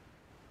you.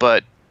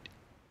 But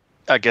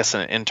I guess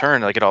in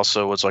turn, like, it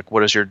also was like,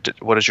 what is your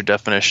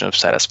definition of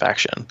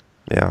satisfaction?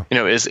 Yeah.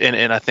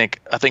 And I think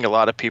a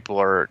lot of people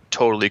are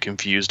totally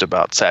confused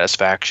about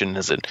satisfaction,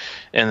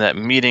 and that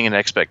meeting an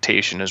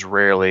expectation is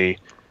rarely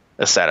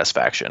a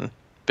satisfaction.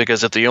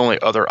 Because if the only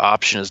other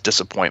option is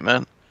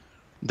disappointment,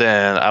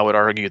 then I would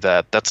argue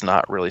that that's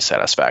not really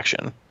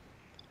satisfaction,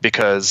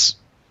 because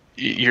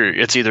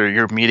it's either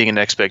you're meeting an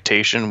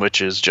expectation,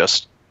 which is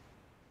just,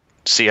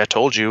 see, I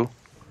told you,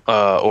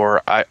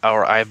 or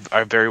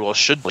I very well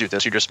should do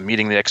this. You're just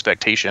meeting the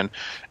expectation,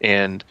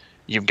 and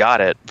you've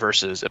got it.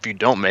 Versus if you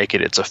don't make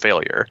it, it's a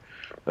failure.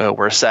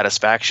 Where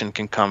satisfaction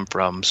can come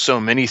from so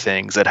many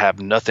things that have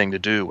nothing to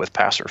do with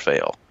pass or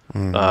fail.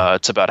 Mm-hmm.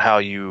 It's about how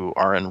you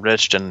are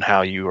enriched and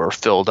how you are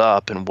filled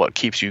up and what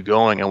keeps you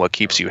going and what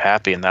keeps you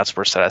happy, and that's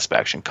where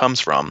satisfaction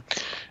comes from.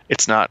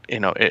 It's not,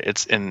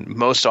 it's in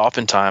most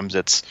oftentimes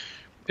it's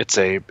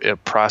a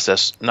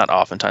process, not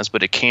oftentimes,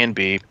 but it can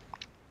be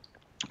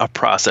a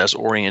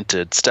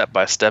process-oriented,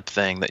 step-by-step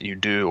thing that you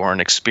do, or an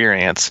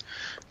experience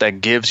that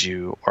gives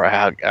you or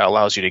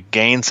allows you to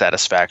gain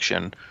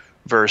satisfaction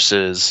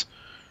versus,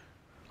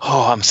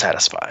 oh, I'm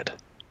satisfied.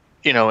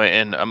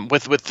 And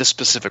with this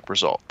specific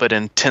result, but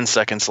in 10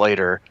 seconds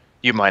later,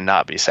 you might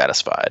not be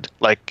satisfied.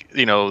 Like,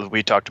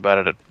 we talked about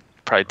it at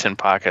probably 10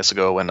 podcasts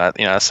ago when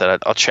I said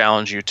I'll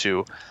challenge you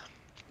to,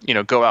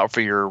 go out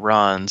for your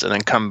runs and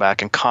then come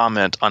back and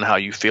comment on how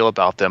you feel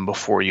about them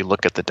before you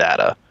look at the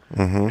data.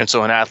 Mm-hmm. And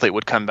so an athlete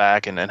would come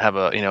back and have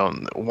a,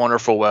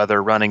 wonderful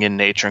weather, running in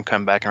nature, and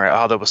come back and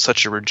write, oh, that was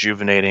such a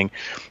rejuvenating,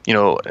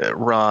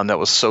 run. That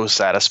was so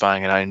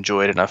satisfying, and I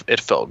enjoyed it, and it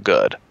felt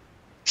good.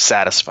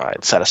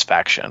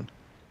 Satisfaction.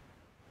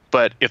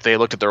 But if they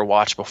looked at their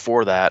watch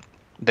before that,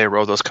 they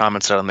wrote those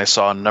comments out and they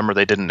saw a number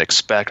they didn't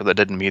expect, or that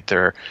didn't meet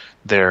their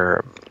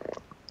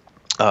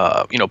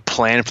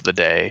plan for the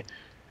day,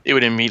 it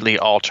would immediately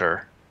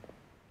alter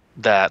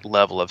that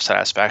level of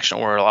satisfaction,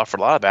 or for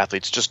a lot of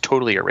athletes, just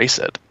totally erase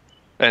it.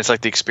 And it's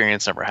like the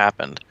experience never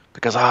happened,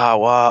 because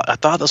well, I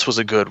thought this was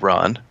a good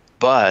run,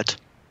 but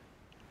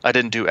I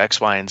didn't do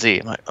X, Y, and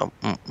Z. I'm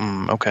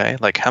like, okay.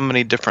 Like, how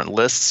many different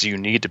lists you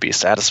need to be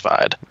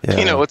satisfied?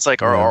 Yeah. It's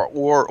like,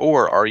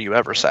 or are you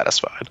ever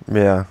satisfied?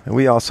 Yeah. And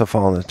we also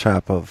fall in the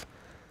trap of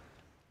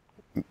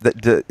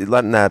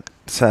letting that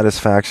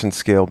satisfaction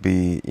scale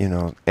be,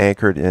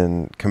 anchored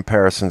in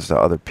comparisons to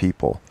other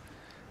people.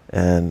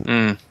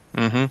 And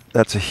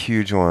that's a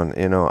huge one.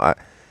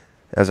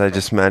 As I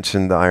just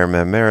mentioned, the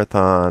Ironman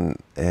Marathon,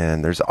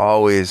 and there's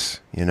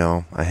always,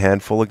 a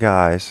handful of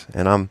guys,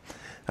 and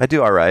I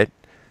do all right.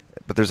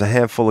 But there's a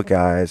handful of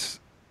guys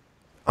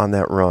on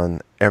that run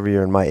every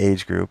year in my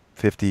age group,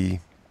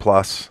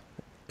 50-plus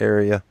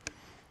area,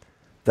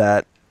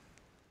 that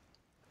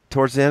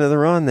towards the end of the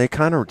run, they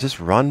kind of just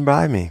run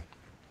by me,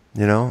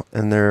 and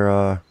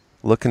they're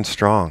looking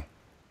strong.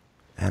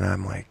 And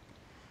I'm like,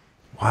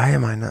 why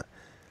am I not?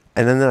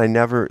 And then I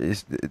never,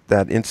 is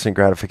that instant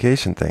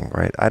gratification thing,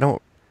 right? I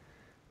don't,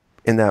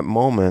 in that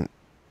moment,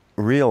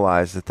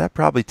 realize that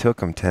probably took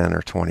them 10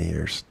 or 20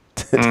 years.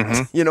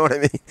 You know what I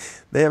mean?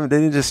 They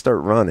didn't just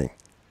start running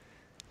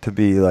to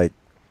be like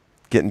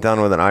getting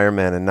done with an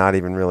Ironman and not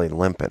even really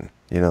limping.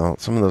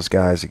 Some of those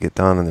guys that get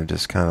done and they're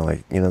just kind of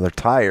like, they're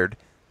tired,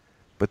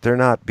 but they're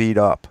not beat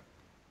up.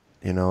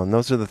 And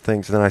those are the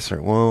things. Then I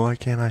start, well, why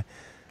can't I?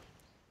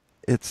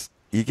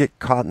 You get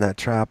caught in that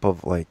trap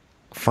of like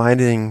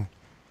finding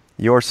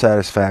your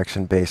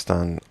satisfaction based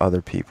on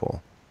other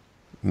people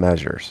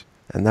measures,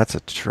 and that's a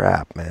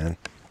trap, man.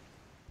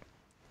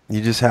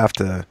 You just have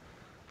to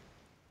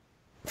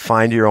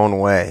find your own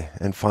way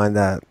and find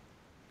that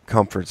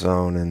comfort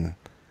zone and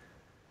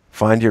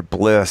find your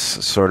bliss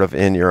sort of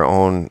in your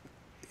own.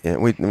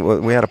 We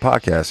had a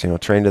podcast,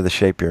 train to the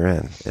shape you're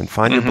in, and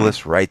find your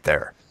bliss right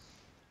there.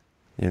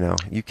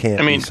 You can't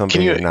be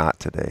something you're not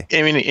today.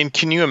 And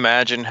can you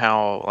imagine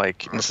how,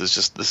 like, this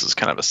is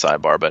kind of a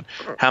sidebar, but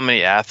how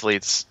many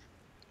athletes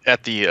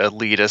at the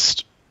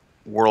elitist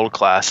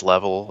world-class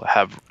level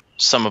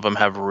some of them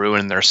have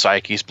ruined their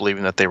psyches,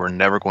 believing that they were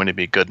never going to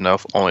be good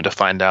enough, only to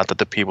find out that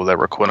the people that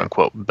were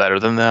quote-unquote better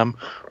than them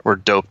were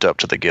doped up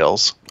to the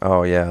gills.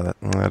 Oh, yeah,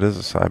 that is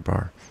a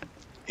sidebar.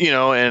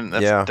 And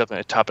that's definitely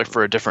a topic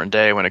for a different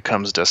day when it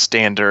comes to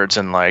standards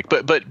and like,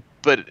 but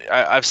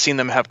I've seen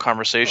them have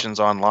conversations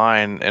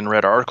online and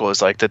read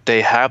articles like that.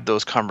 They have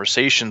those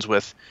conversations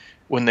with,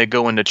 when they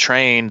go into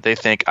train, they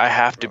think, I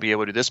have to be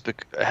able to do this,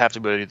 I have to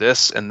be able to do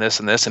this and this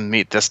and this and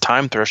meet this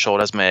time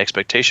threshold as my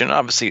expectation.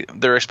 Obviously,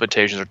 their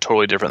expectations are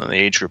totally different than the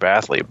age group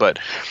athlete, but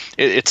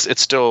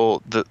it's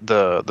still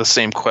the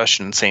same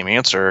question, same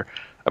answer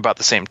about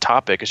the same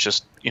topic. It's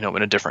just, in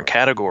a different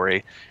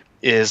category,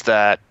 is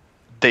that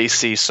they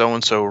see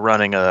so-and-so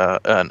running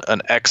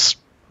an X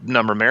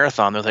number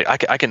marathon. They're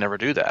like, I can never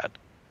do that.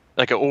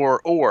 Like,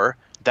 or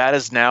that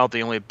is now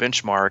the only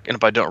benchmark, and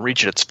if I don't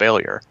reach it, it's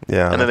failure.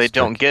 Yeah, and then they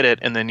don't get it,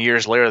 and then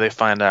years later they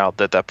find out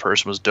that that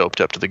person was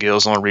doped up to the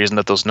gills. The only reason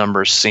that those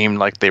numbers seemed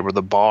like they were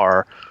the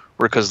bar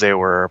were because they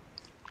were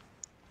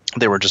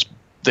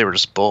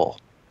just bull.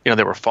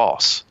 They were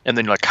false. And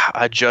then you're like,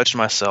 I judged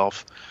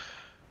myself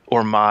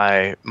or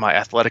my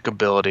athletic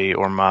ability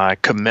or my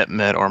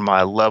commitment or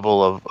my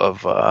level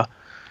of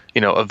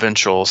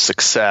eventual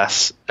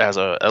success as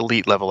a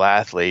elite level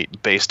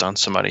athlete based on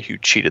somebody who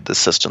cheated the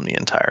system the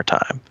entire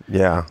time.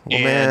 Yeah. Well,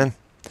 man.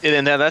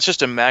 And that's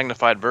just a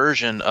magnified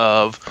version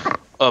of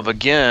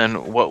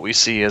again, what we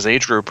see as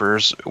age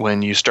groupers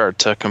when you start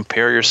to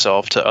compare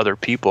yourself to other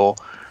people.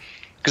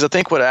 Because I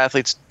think what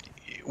athletes,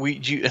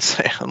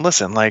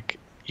 listen, like,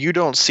 you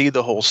don't see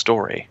the whole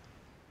story.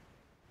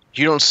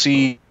 You don't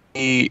see,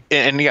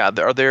 and yeah,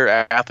 are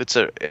there athletes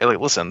that, like,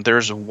 listen,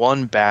 there's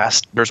one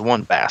best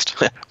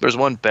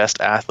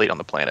athlete on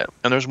the planet,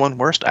 and there's one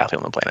worst athlete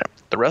on the planet.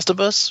 The rest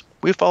of us,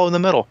 we fall in the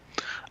middle.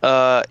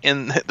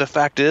 And the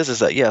fact is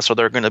that, yes, are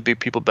there going to be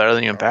people better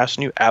than you and faster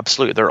than you?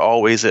 Absolutely, there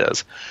always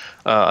is.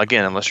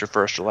 Again, unless you're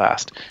first or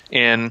last.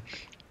 And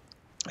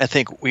I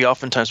think we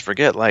oftentimes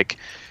forget, like,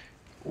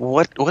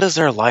 what does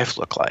their life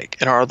look like,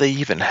 and are they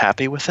even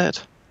happy with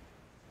it?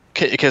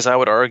 Because I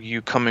would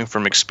argue, coming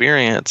from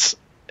experience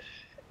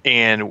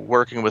and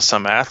working with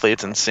some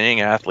athletes and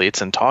seeing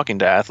athletes and talking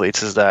to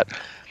athletes, is that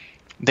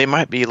they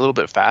might be a little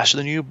bit faster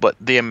than you, but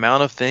the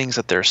amount of things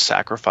that they're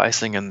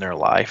sacrificing in their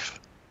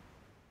life,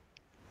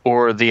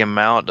 or the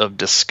amount of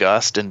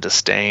disgust and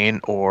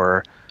disdain,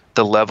 or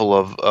the level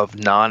of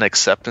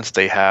non-acceptance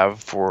they have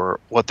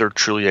for what they're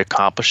truly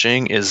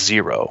accomplishing, is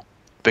zero,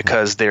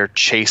 because they're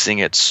chasing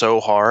it so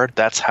hard.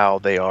 That's how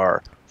they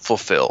are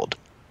fulfilled,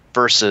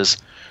 versus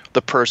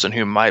the person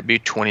who might be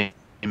 20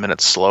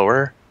 minutes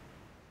slower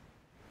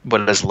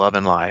but is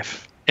loving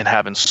life and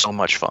having so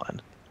much fun.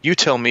 You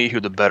tell me who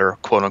the better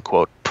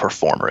quote-unquote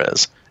performer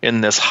is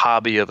in this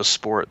hobby of a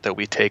sport that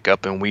we take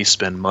up and we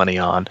spend money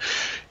on.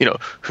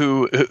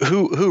 Who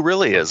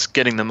really is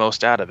getting the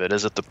most out of it?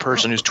 Is it the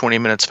person who's 20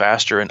 minutes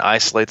faster and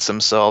isolates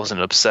themselves and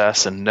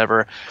obsess and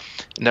never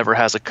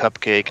has a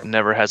cupcake,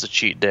 never has a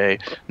cheat day,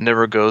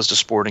 never goes to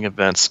sporting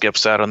events,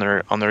 skips out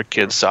on their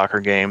kids' soccer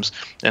games,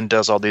 and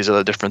does all these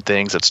other different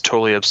things, that's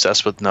totally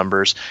obsessed with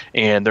numbers,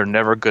 and they're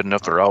never good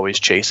enough, they're always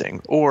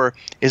chasing? Or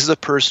is it the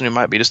person who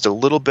might be just a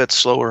little bit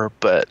slower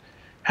but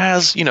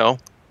has,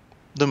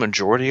 the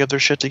majority of their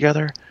shit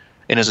together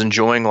and is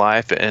enjoying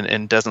life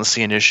and doesn't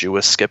see an issue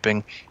with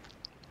skipping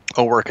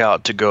a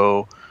workout to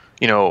go,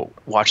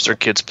 watch their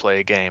kids play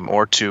a game,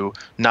 or to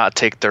not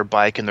take their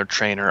bike and their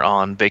trainer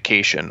on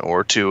vacation,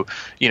 or to,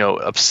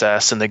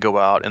 obsess and they go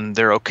out and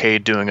they're okay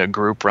doing a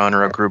group run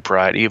or a group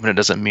ride, even if it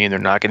doesn't mean they're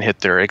not going to hit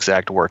their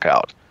exact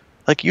workout.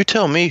 Like, you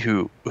tell me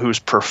who's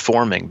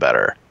performing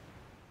better.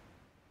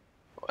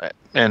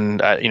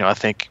 And I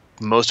think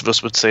most of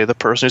us would say the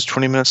person who's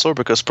 20 minutes slower,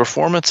 because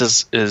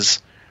performance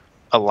is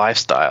a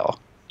lifestyle,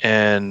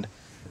 and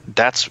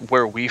that's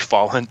where we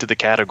fall into the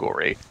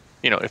category.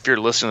 If you're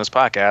listening to this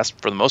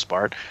podcast, for the most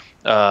part,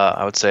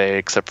 I would say,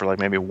 except for like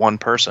maybe one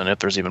person, if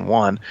there's even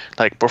one,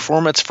 like,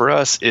 performance for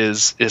us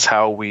is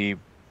how we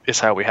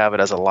have it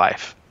as a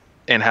life,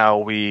 and how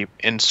we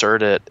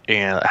insert it,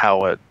 and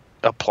how it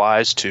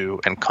applies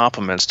to and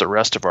complements the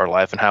rest of our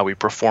life, and how we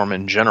perform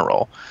in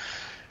general.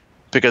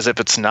 Because if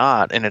it's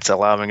not, and it's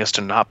allowing us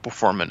to not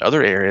perform in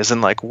other areas,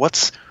 then, like,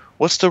 what's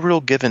the real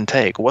give and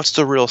take? What's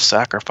the real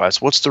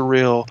sacrifice? What's the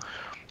real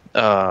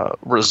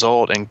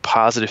result and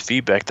positive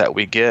feedback that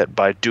we get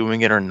by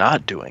doing it or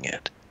not doing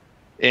it?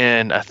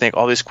 And I think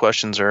all these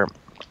questions are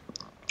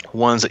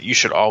ones that you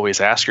should always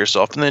ask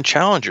yourself, and then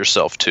challenge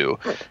yourself to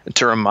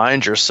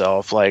remind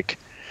yourself, like,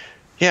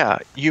 yeah,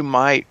 you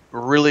might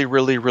really,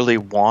 really, really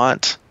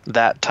want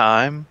that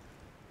time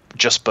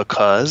just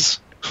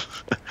because,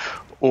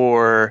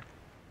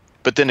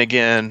 but then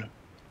again,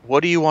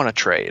 what do you want to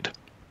trade? Do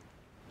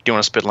you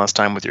want to spend less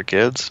time with your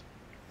kids?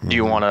 Mm-hmm. Do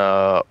you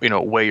want to,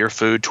 weigh your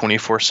food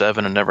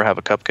 24/7 and never have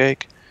a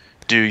cupcake?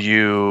 Do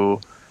you,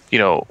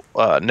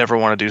 never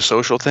want to do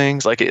social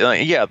things?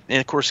 Yeah,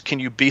 and of course, can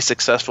you be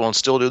successful and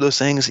still do those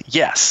things?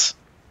 Yes.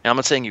 And I'm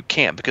not saying you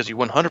can't, because you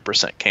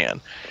 100%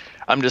 can.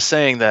 I'm just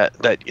saying that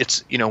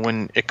it's,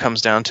 when it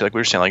comes down to, like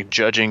we were saying, like,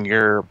 judging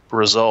your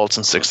results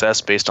and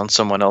success based on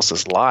someone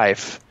else's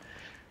life,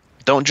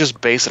 don't just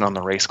base it on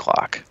the race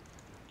clock.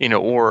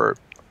 Or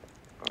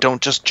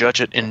don't just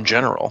judge it in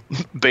general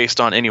based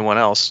on anyone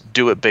else.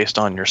 Do it based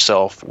on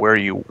yourself, where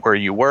you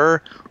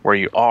were, where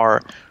you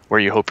are, where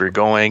you hope you're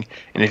going,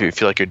 and if you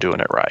feel like you're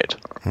doing it right.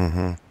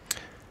 Mm-hmm.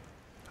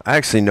 I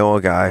actually know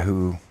a guy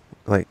who,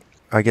 like,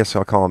 I guess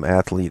I'll call him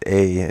athlete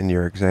A in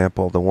your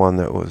example, the one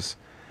that was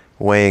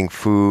weighing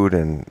food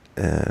and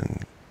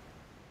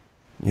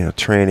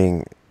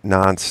training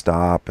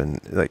nonstop,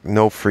 and, like,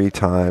 no free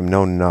time,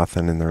 no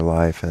nothing in their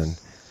life. And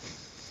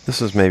this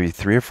was maybe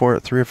 3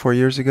 or 4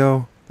 years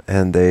ago,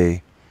 and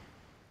they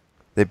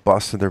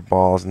busted their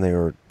balls, and they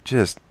were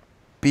just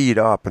beat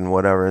up and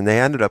whatever, and they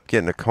ended up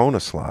getting a Kona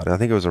slot. I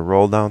think it was a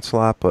roll down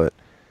slot, but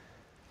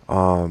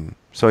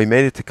so he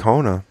made it to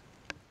Kona,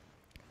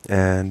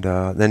 And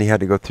then he had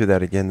to go through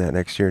that again that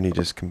next year, and he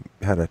just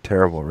had a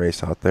terrible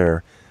race out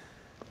there.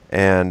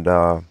 And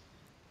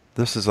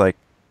this is like,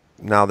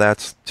 now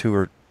that's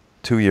 2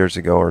 years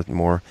ago or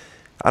more.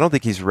 I don't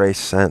think he's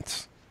raced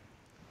since,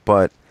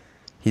 but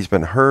he's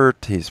been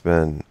hurt. He's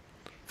been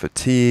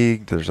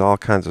fatigued. There's all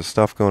kinds of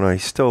stuff going on.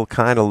 He's still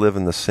kind of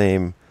living the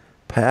same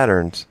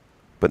patterns,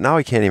 but now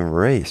he can't even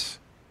race.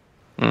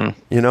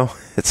 You know,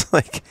 it's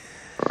like,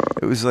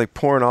 it was like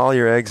pouring all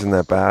your eggs in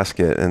that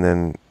basket,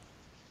 and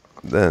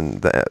then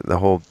the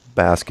whole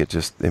basket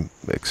just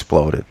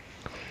exploded.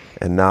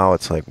 And now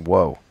it's like,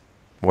 whoa,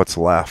 what's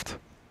left?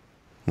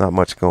 Not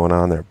much going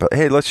on there. But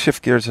hey, let's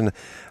shift gears. And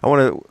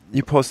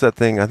you post that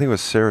thing, I think it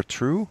was Sarah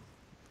True.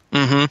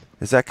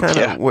 Mm-hmm. Is that kind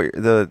of what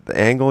the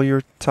angle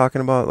you're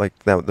talking about, like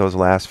those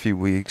last few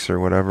weeks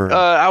or whatever?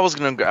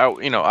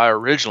 I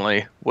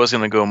originally was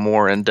gonna go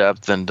more in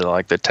depth into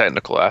like the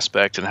technical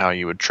aspect and how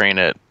you would train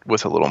it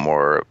with a little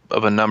more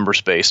of a number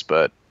space,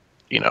 but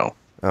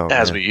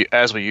as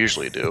we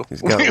usually do.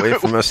 He's got away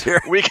from us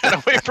here. We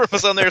got away from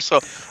us on there, so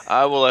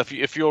I will.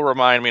 If you'll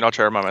remind me, and I'll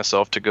try to remind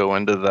myself to go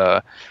into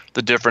the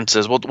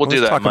differences. We'll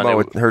do that talk Monday.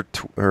 About her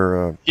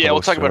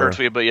we'll talk about her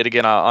tweet, but yet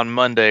again on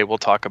Monday we'll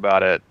talk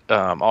about it.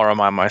 I'll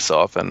remind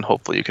myself, and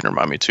hopefully you can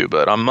remind me too.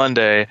 But on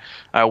Monday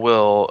I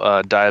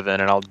will dive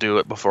in, and I'll do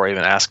it before I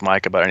even ask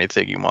Mike about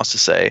anything he wants to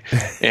say,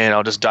 and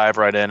I'll just dive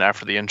right in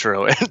after the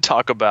intro and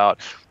talk about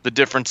the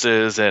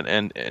differences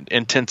and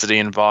intensity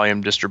and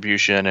volume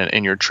distribution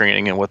in your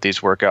training and what these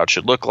workouts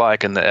should look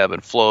like, and the ebb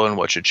and flow, and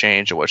what should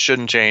change and what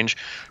shouldn't change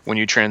when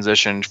you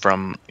transition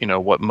from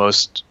what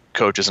most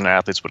coaches and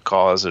athletes would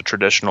call as a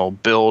traditional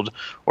build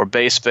or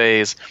base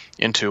phase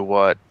into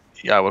what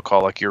I would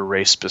call like your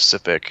race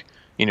specific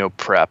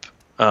prep,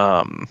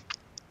 and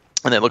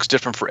it looks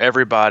different for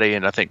everybody,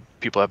 and I think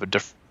people have a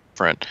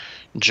different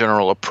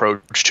general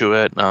approach to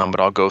it,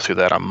 but I'll go through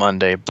that on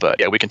Monday. But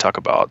yeah, we can talk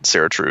about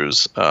Sarah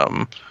True's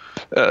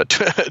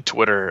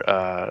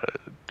Twitter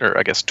or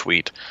I guess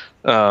tweet,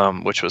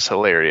 which was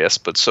hilarious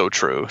but so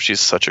true.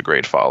 She's such a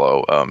great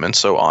follow, and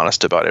so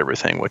honest about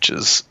everything, which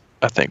is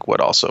I think what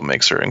also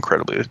makes her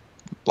incredibly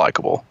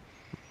likable.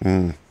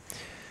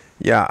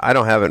 Yeah, I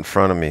don't have it in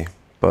front of me,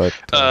 but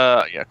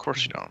yeah, of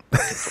course you don't.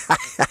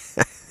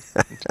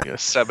 You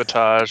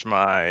sabotage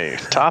my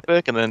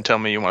topic and then tell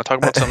me you want to talk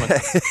about something.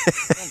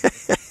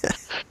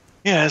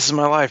 Yeah, this is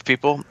my life,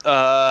 people.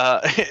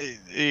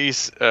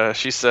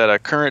 She said, a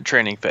current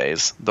training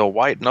phase, the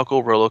white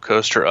knuckle roller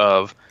coaster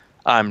of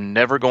I'm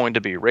never going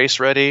to be race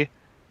ready,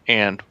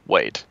 and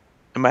wait,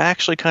 am I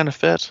actually kind of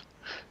fit?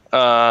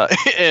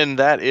 And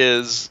that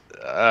is,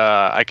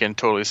 I can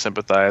totally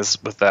sympathize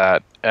with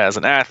that as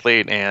an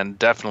athlete and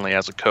definitely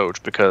as a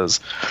coach, because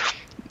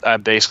I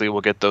basically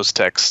will get those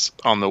texts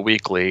on the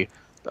weekly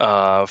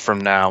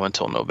from now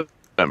until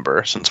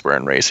November, since we're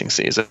in racing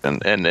season.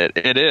 And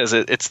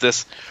it's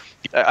this,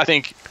 I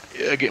think,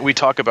 again, we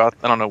talk about,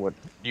 I don't know what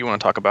you want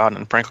to talk about,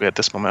 and frankly at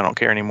this moment I don't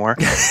care anymore,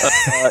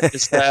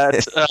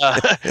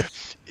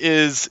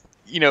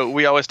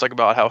 we always talk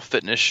about how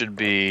fitness should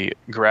be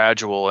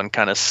gradual and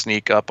kind of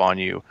sneak up on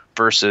you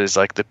versus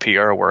like the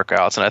PR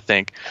workouts. And I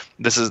think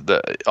this is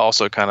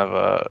also kind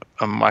of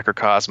a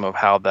microcosm of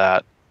how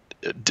that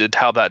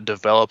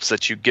develops,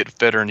 that you get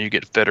fitter and you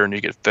get fitter and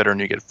you get fitter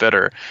and you get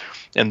fitter.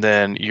 And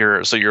then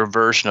your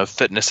version of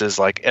fitness is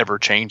like ever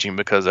changing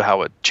because of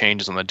how it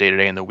changes on the day to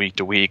day and the week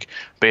to week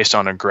based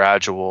on a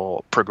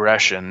gradual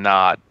progression,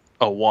 not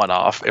a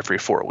one-off every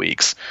 4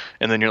 weeks.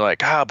 And then you're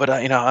like,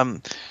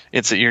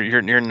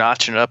 you're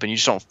notching it up, and you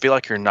just don't feel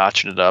like you're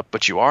notching it up,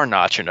 but you are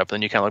notching it up. And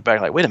then you kind of look back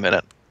like, wait a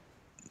minute,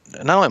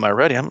 not only am I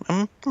ready,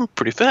 I'm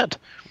pretty fit,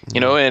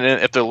 and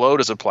if the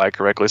load is applied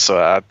correctly. So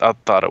I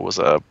thought it was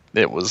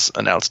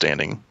an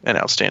outstanding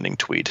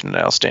tweet and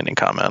an outstanding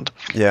comment.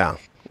 Yeah.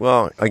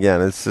 Well,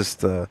 again, it's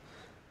just a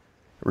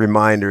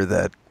reminder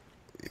that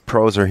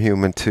pros are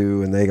human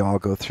too, and they all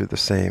go through the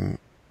same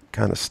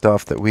kind of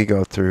stuff that we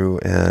go through,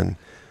 and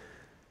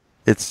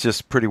it's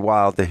just pretty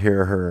wild to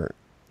hear her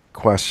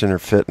question her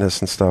fitness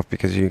and stuff,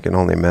 because you can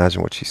only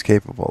imagine what she's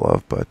capable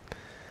of. But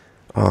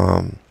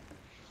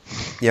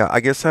yeah, I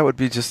guess that would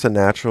be just a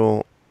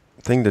natural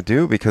thing to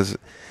do, because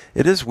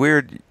it is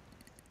weird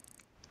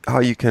how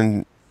you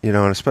can, and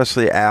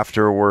especially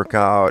after a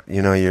workout,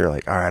 you're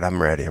like, all right,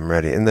 I'm ready.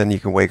 And then you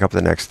can wake up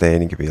the next day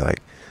and you can be like,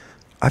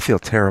 I feel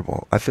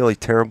terrible. I feel like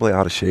terribly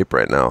out of shape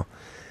right now.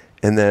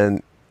 And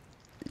then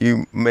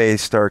you may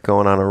start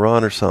going on a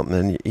run or something,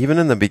 and even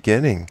in the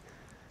beginning,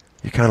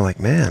 you're kind of like,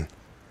 man,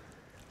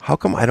 how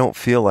come I don't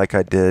feel like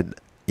I did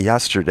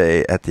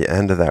yesterday at the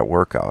end of that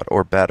workout,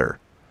 or better?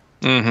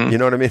 Mm-hmm. You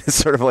know what I mean? It's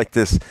sort of like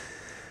this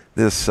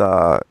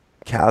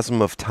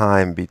chasm of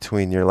time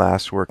between your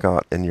last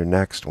workout and your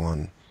next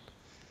one.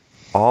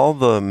 All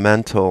the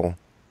mental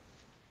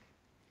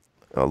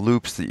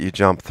loops that you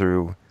jump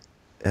through,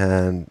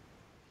 and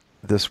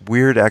this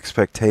weird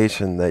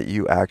expectation that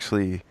you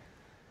actually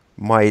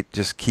might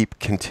just keep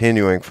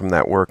continuing from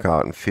that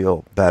workout and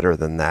feel better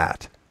than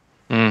that.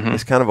 Mm-hmm.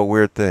 It's kind of a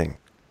weird thing,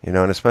 and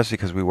especially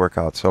because we work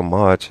out so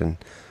much, and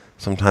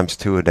sometimes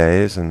 2 a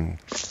days, and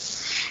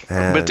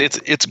But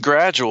it's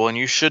gradual, and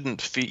you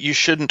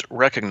shouldn't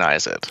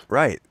recognize it.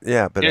 Right.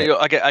 Yeah. But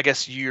I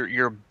guess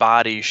your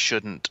body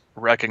shouldn't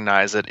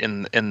recognize it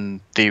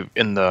in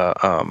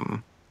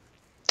the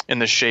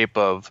shape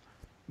of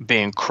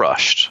being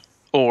crushed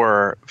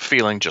or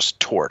feeling just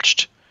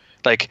torched.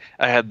 Like,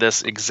 I had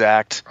this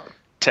exact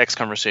text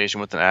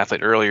conversation with an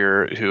athlete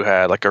earlier who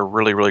had like a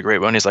really, really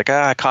great one. He's like,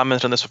 I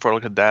commented on this before I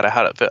looked at data.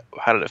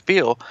 How did it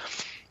feel?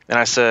 And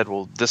I said,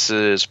 well, this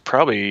is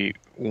probably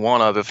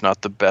one of, if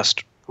not the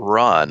best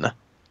run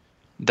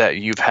that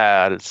you've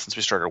had since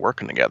we started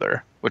working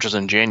together, which was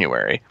in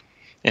January.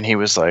 And he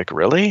was like,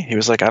 really? He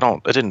was like,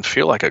 it didn't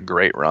feel like a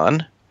great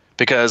run.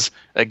 Because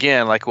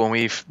again, like when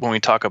we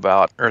talk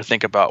about or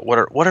think about what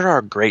are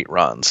our great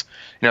runs,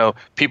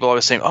 people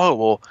always saying, oh,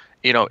 well,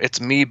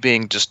 it's me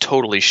being just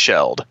totally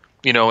shelled,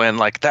 and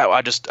like that,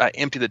 I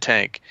empty the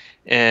tank.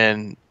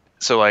 And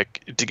so,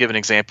 like, to give an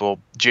example,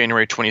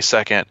 January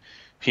 22nd,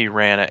 he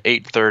ran an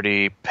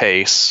 8:30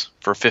 pace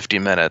for 50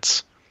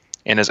 minutes,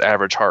 and his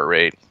average heart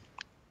rate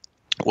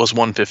was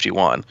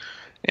 151.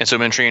 And so I've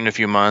been training a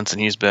few months,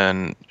 and he's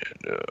been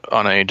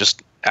on a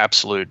just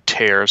absolute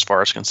tear as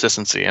far as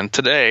consistency. And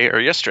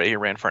yesterday, he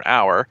ran for an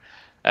hour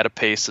at a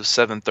pace of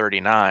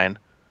 7:39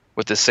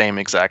 with the same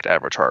exact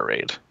average heart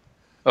rate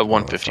of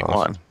 151.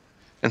 Awesome.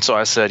 And so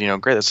I said,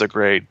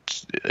 great,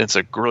 it's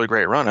a really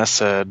great run. I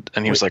said,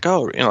 and he was like,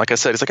 oh, like I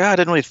said, he's like, I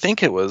didn't really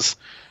think it was,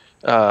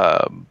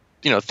 that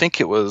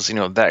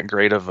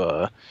great of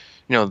a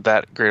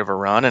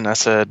run. And I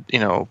said,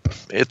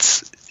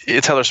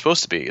 it's how they're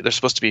supposed to be. They're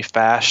supposed to be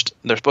fast.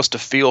 They're supposed to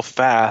feel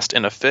fast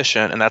and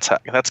efficient. And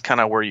that's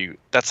kind of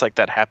that's like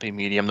that happy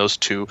medium. Those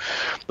two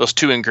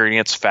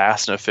ingredients,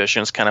 fast and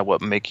efficient, is kind of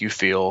what make you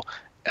feel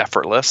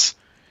effortless,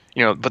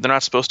 but they're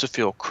not supposed to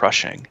feel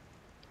crushing.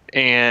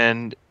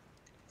 And,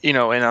 and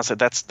I said,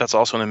 that's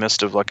also in the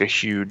midst of like a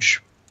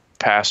huge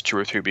past 2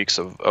 or 3 weeks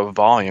of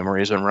volume where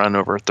he's been running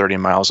over 30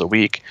 miles a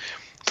week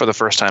for the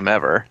first time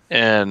ever.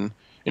 And,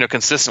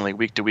 consistently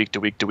week to week to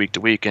week to week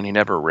to week. And he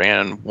never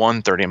ran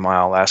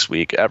 130-mile last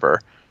week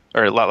ever,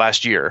 or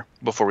last year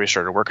before we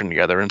started working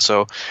together. And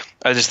so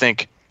I just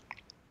think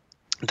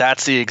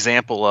that's the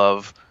example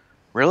of,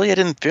 really, it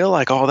didn't feel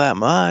like all that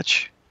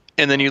much.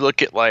 And then you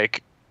look at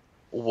like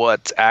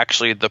what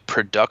actually the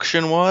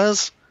production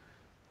was,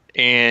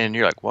 and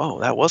you're like,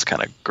 whoa, that was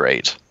kind of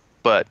great,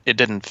 but it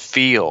didn't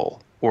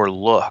feel or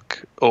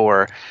look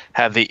or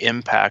have the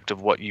impact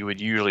of what you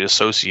would usually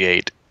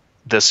associate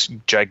this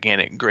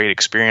gigantic, great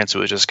experience. It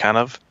was just kind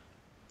of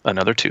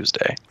another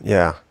Tuesday.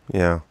 Yeah.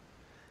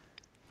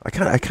 I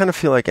kind of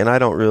feel like, and I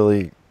don't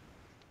really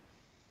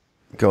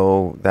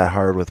go that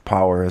hard with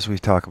power as we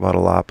talk about a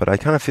lot, but I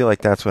kind of feel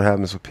like that's what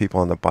happens with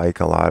people on the bike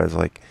a lot, is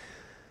like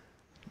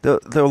they'll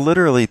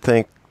literally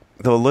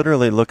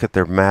look at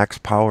their max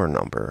power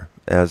number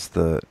as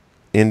the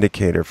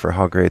indicator for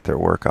how great their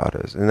workout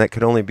is. And that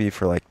could only be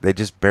for like, they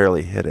just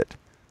barely hit it.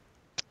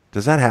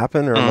 Does that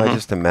happen, or am I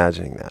just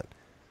imagining that?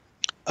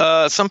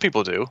 Some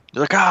people do.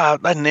 They're like, I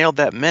nailed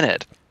that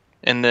minute.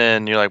 And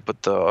then you're like,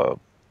 but I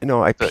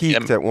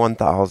peaked at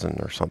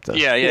 1,000 or something.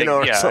 Yeah.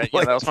 That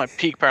was my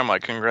peak power. I'm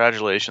like,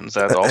 congratulations.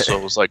 That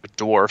also was like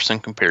dwarfs in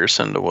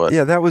comparison to what.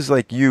 Yeah, that was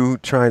like you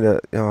trying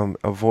to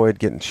avoid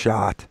getting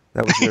shot.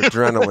 That was your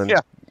adrenaline. Yeah.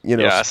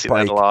 I see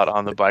that a lot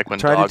on the bike when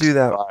try dogs to do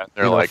that.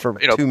 They're like, for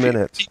 2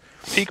 minutes.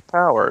 Peak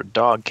power,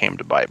 dog came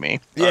to bite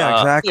me. Yeah,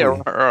 exactly.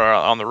 Or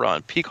on the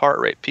run. Peak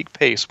heart rate, peak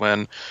pace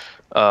when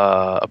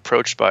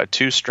approached by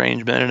 2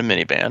 strange men in a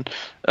minivan.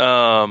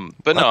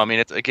 But no, I mean,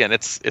 it's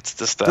just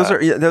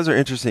that. Those are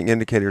interesting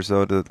indicators,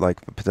 though, to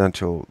like the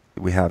potential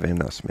we have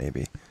in us,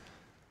 maybe.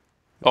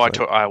 I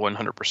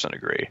 100%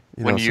 agree.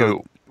 When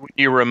you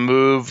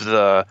remove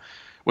the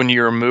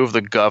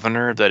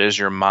governor that is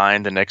your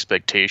mind and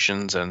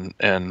expectations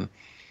and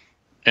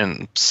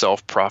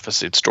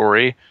self-prophesied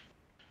story,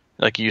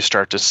 like, you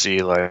start to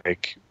see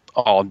like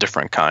all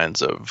different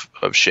kinds of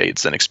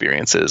shades and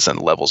experiences and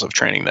levels of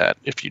training that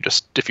if you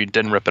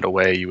didn't rip it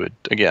away, you'd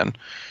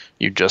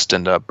just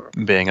end up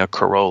being a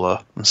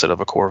Corolla instead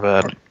of a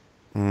Corvette.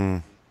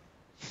 Let's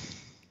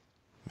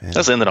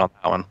end it on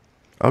that one.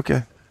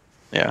 Okay.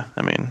 Yeah,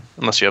 I mean,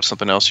 unless you have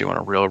something else you want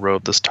to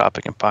railroad this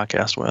topic and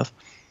podcast with.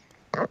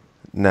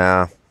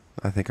 Nah,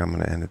 I think I'm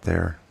going to end it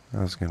there.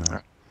 I was going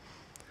to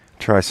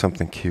try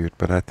something cute,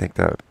 but I think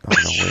that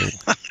I'm going to wait.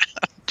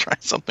 Try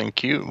something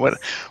cute? When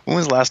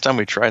was the last time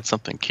we tried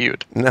something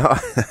cute? No,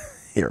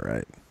 you're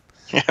right.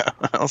 Yeah,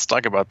 let's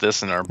talk about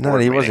this in our board No,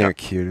 he meeting. wasn't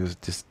cute. It was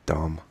just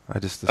dumb. I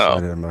just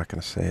decided I'm not going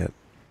to say it.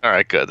 All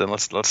right, good. Then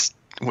let's.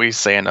 We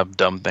say enough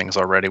dumb things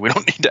already. We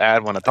don't need to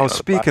add one at the end of the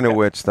speaking podcast. of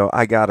which, though,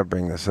 I got to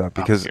bring this up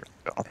because I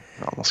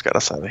almost got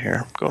us out of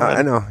here. Go ahead.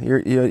 I know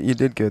you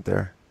did good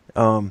there.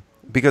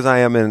 Because I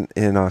am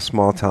in a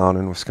small town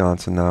in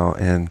Wisconsin now,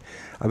 and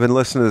I've been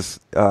listening to this.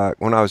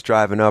 When I was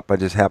driving up, I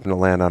just happened to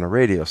land on a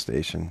radio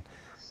station,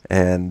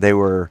 and they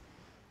were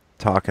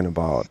talking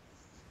about.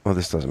 Well,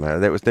 this doesn't matter.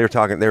 They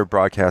were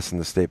broadcasting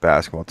the state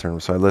basketball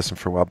tournament, so I listened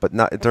for a while. But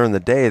not during the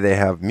day, they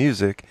have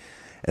music,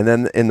 and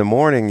then in the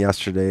morning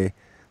yesterday,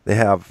 they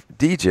have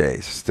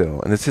DJs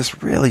still, and it's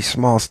this really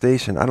small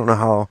station. I don't know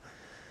how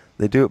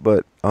they do it,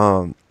 but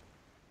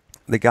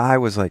the guy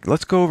was like,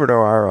 let's go over to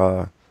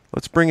our,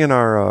 let's bring in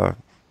our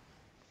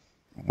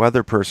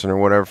weather person or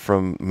whatever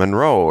from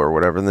Monroe or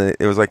whatever. And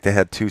it was like they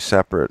had two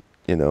separate,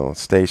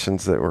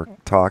 stations that were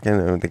talking.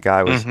 And the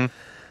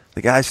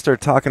guy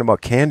started talking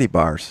about candy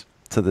bars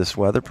to this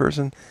weather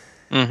person.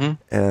 Mm-hmm.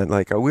 And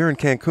like, we were in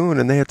Cancun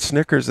and they had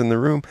Snickers in the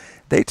room.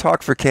 They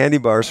talked for candy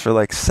bars for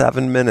like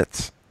 7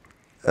 minutes.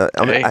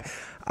 I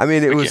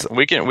mean, it was.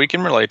 We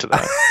can relate to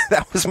that.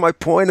 That was my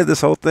point of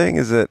this whole thing,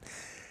 is that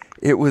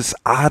it was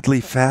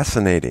oddly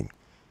fascinating.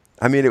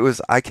 I mean,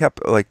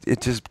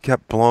 it just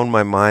kept blowing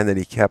my mind that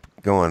he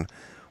kept going,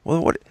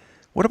 well,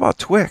 what about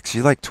Twix?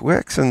 You like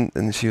Twix?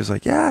 And she was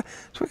like, yeah,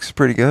 Twix is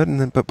pretty good. And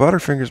then, but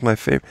Butterfinger's my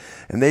favorite.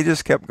 And they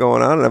just kept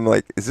going on. And I'm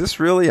like, is this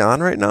really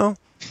on right now?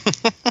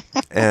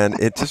 And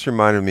it just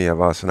reminded me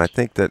of us. And I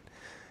think that,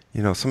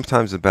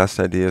 sometimes the best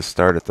ideas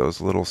start at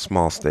those little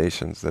small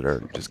stations that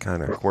are just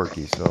kind of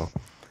quirky. So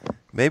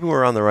maybe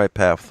we're on the right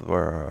path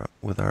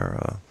with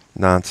our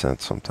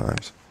nonsense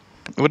sometimes.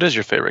 What is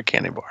your favorite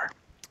candy bar?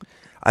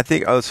 I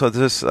think, so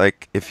this,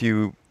 like, if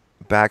you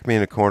backed me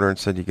in a corner and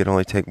said you could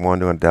only take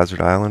one to a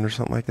desert island or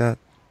something like that?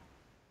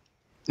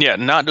 Yeah,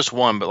 not just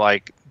one, but,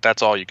 like,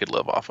 that's all you could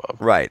live off of.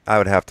 Right. I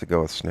would have to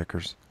go with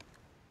Snickers.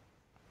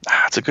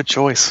 That's a good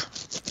choice.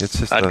 It's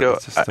just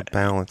a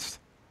balanced.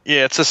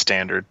 Yeah, it's a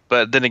standard.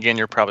 But then again,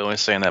 you're probably only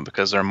saying that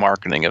because their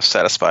marketing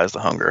satisfies the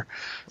hunger.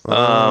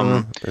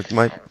 It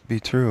might be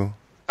true.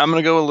 I'm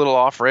going to go a little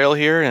off rail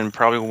here, and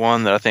probably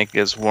one that I think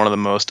is one of the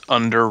most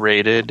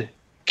underrated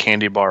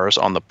candy bars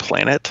on the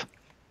planet,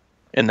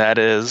 and that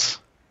is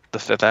the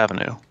Fifth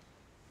Avenue.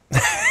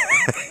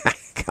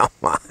 Come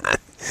on.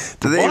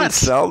 Do they even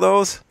sell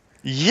those?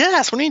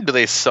 Yes. When do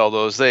they sell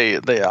those? They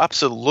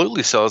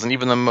absolutely sell those, and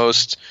even the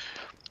most,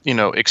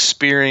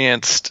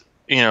 experienced,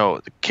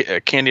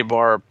 candy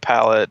bar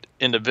palate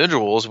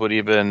individuals would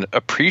even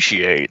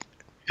appreciate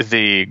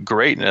the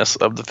greatness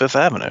of the Fifth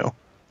Avenue.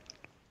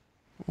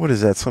 What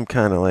is that? Some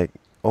kind of like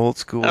old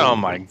school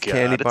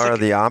candy bar of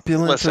the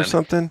opulence or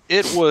something?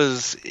 It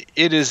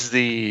is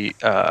the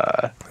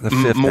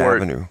Fifth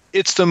Avenue.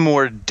 It's the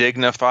more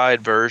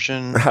dignified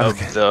version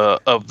of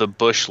the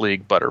Bush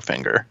League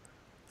Butterfinger.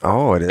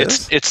 Oh, it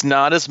is? It's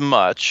not as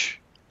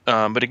much,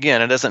 but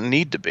again, it doesn't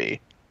need to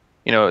be.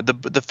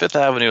 The Fifth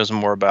Avenue is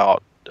more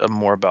about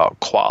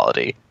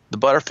quality. The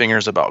Butterfinger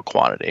is about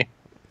quantity.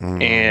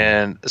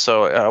 And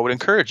so I would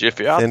encourage you, if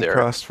you're out there. Thin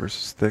crust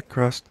versus thick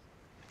crust?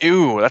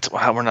 Ew,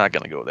 we're not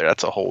going to go there.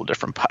 That's a whole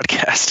different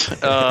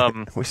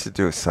podcast. We should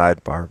do a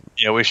sidebar.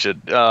 Yeah, we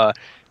should. So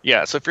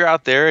if you're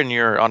out there and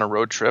you're on a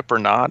road trip or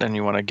not, and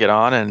you want to get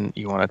on and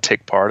you want to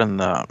take part in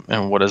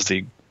what is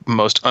the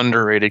most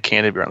underrated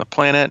candy bar on the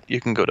planet,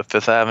 you can go to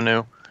Fifth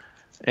Avenue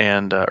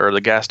and or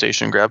the gas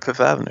station and grab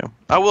Fifth Avenue.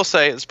 I will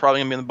say it's probably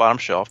going to be on the bottom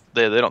shelf.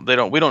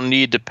 We don't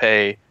need to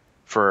pay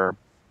for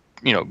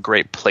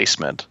great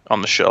placement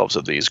on the shelves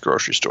of these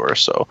grocery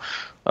stores. So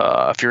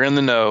if you're in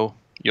the know,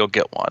 you'll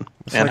get one.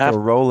 It's like a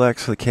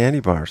Rolex of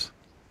candy bars.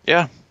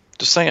 Yeah,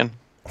 just saying.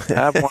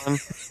 Have one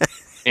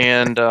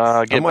and get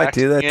I might back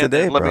do that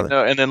today,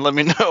 and let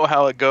me know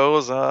how it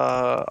goes,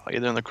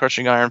 either in the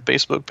Crushing Iron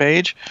Facebook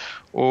page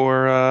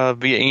or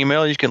via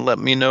email. You can let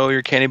me know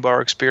your candy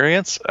bar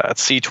experience at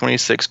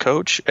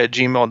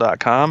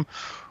c26coach@gmail.com.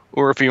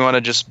 Or if you want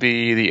to just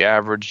be the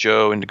average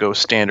Joe and to go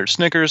standard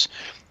Snickers,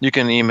 you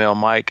can email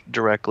Mike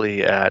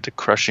directly at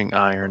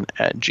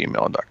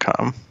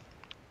crushingiron@gmail.com.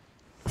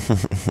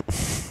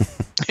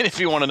 And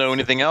if you want to know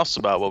anything else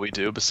about what we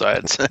do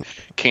besides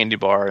candy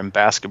bar and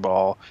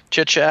basketball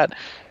chit chat,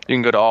 you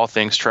can go to All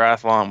Things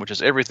Triathlon, which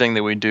is everything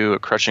that we do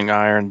at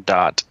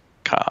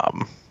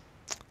crushingiron.com.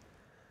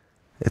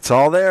 It's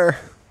all there.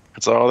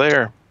 It's all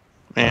there.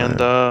 And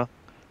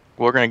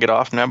we're going to get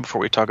off now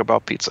before we talk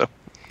about pizza.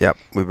 Yep,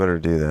 we better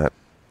do that.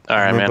 All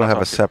right, Maybe we'll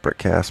have a separate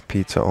cast,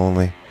 pizza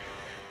only.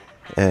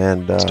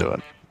 And let's do it.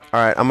 All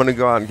right, I'm going to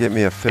go out and get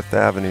me a Fifth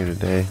Avenue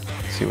today.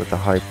 See what the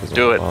hype is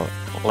all about.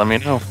 Let me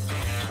know.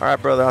 All right,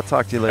 brother. I'll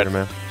talk to you later,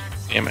 man.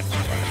 Yeah, man.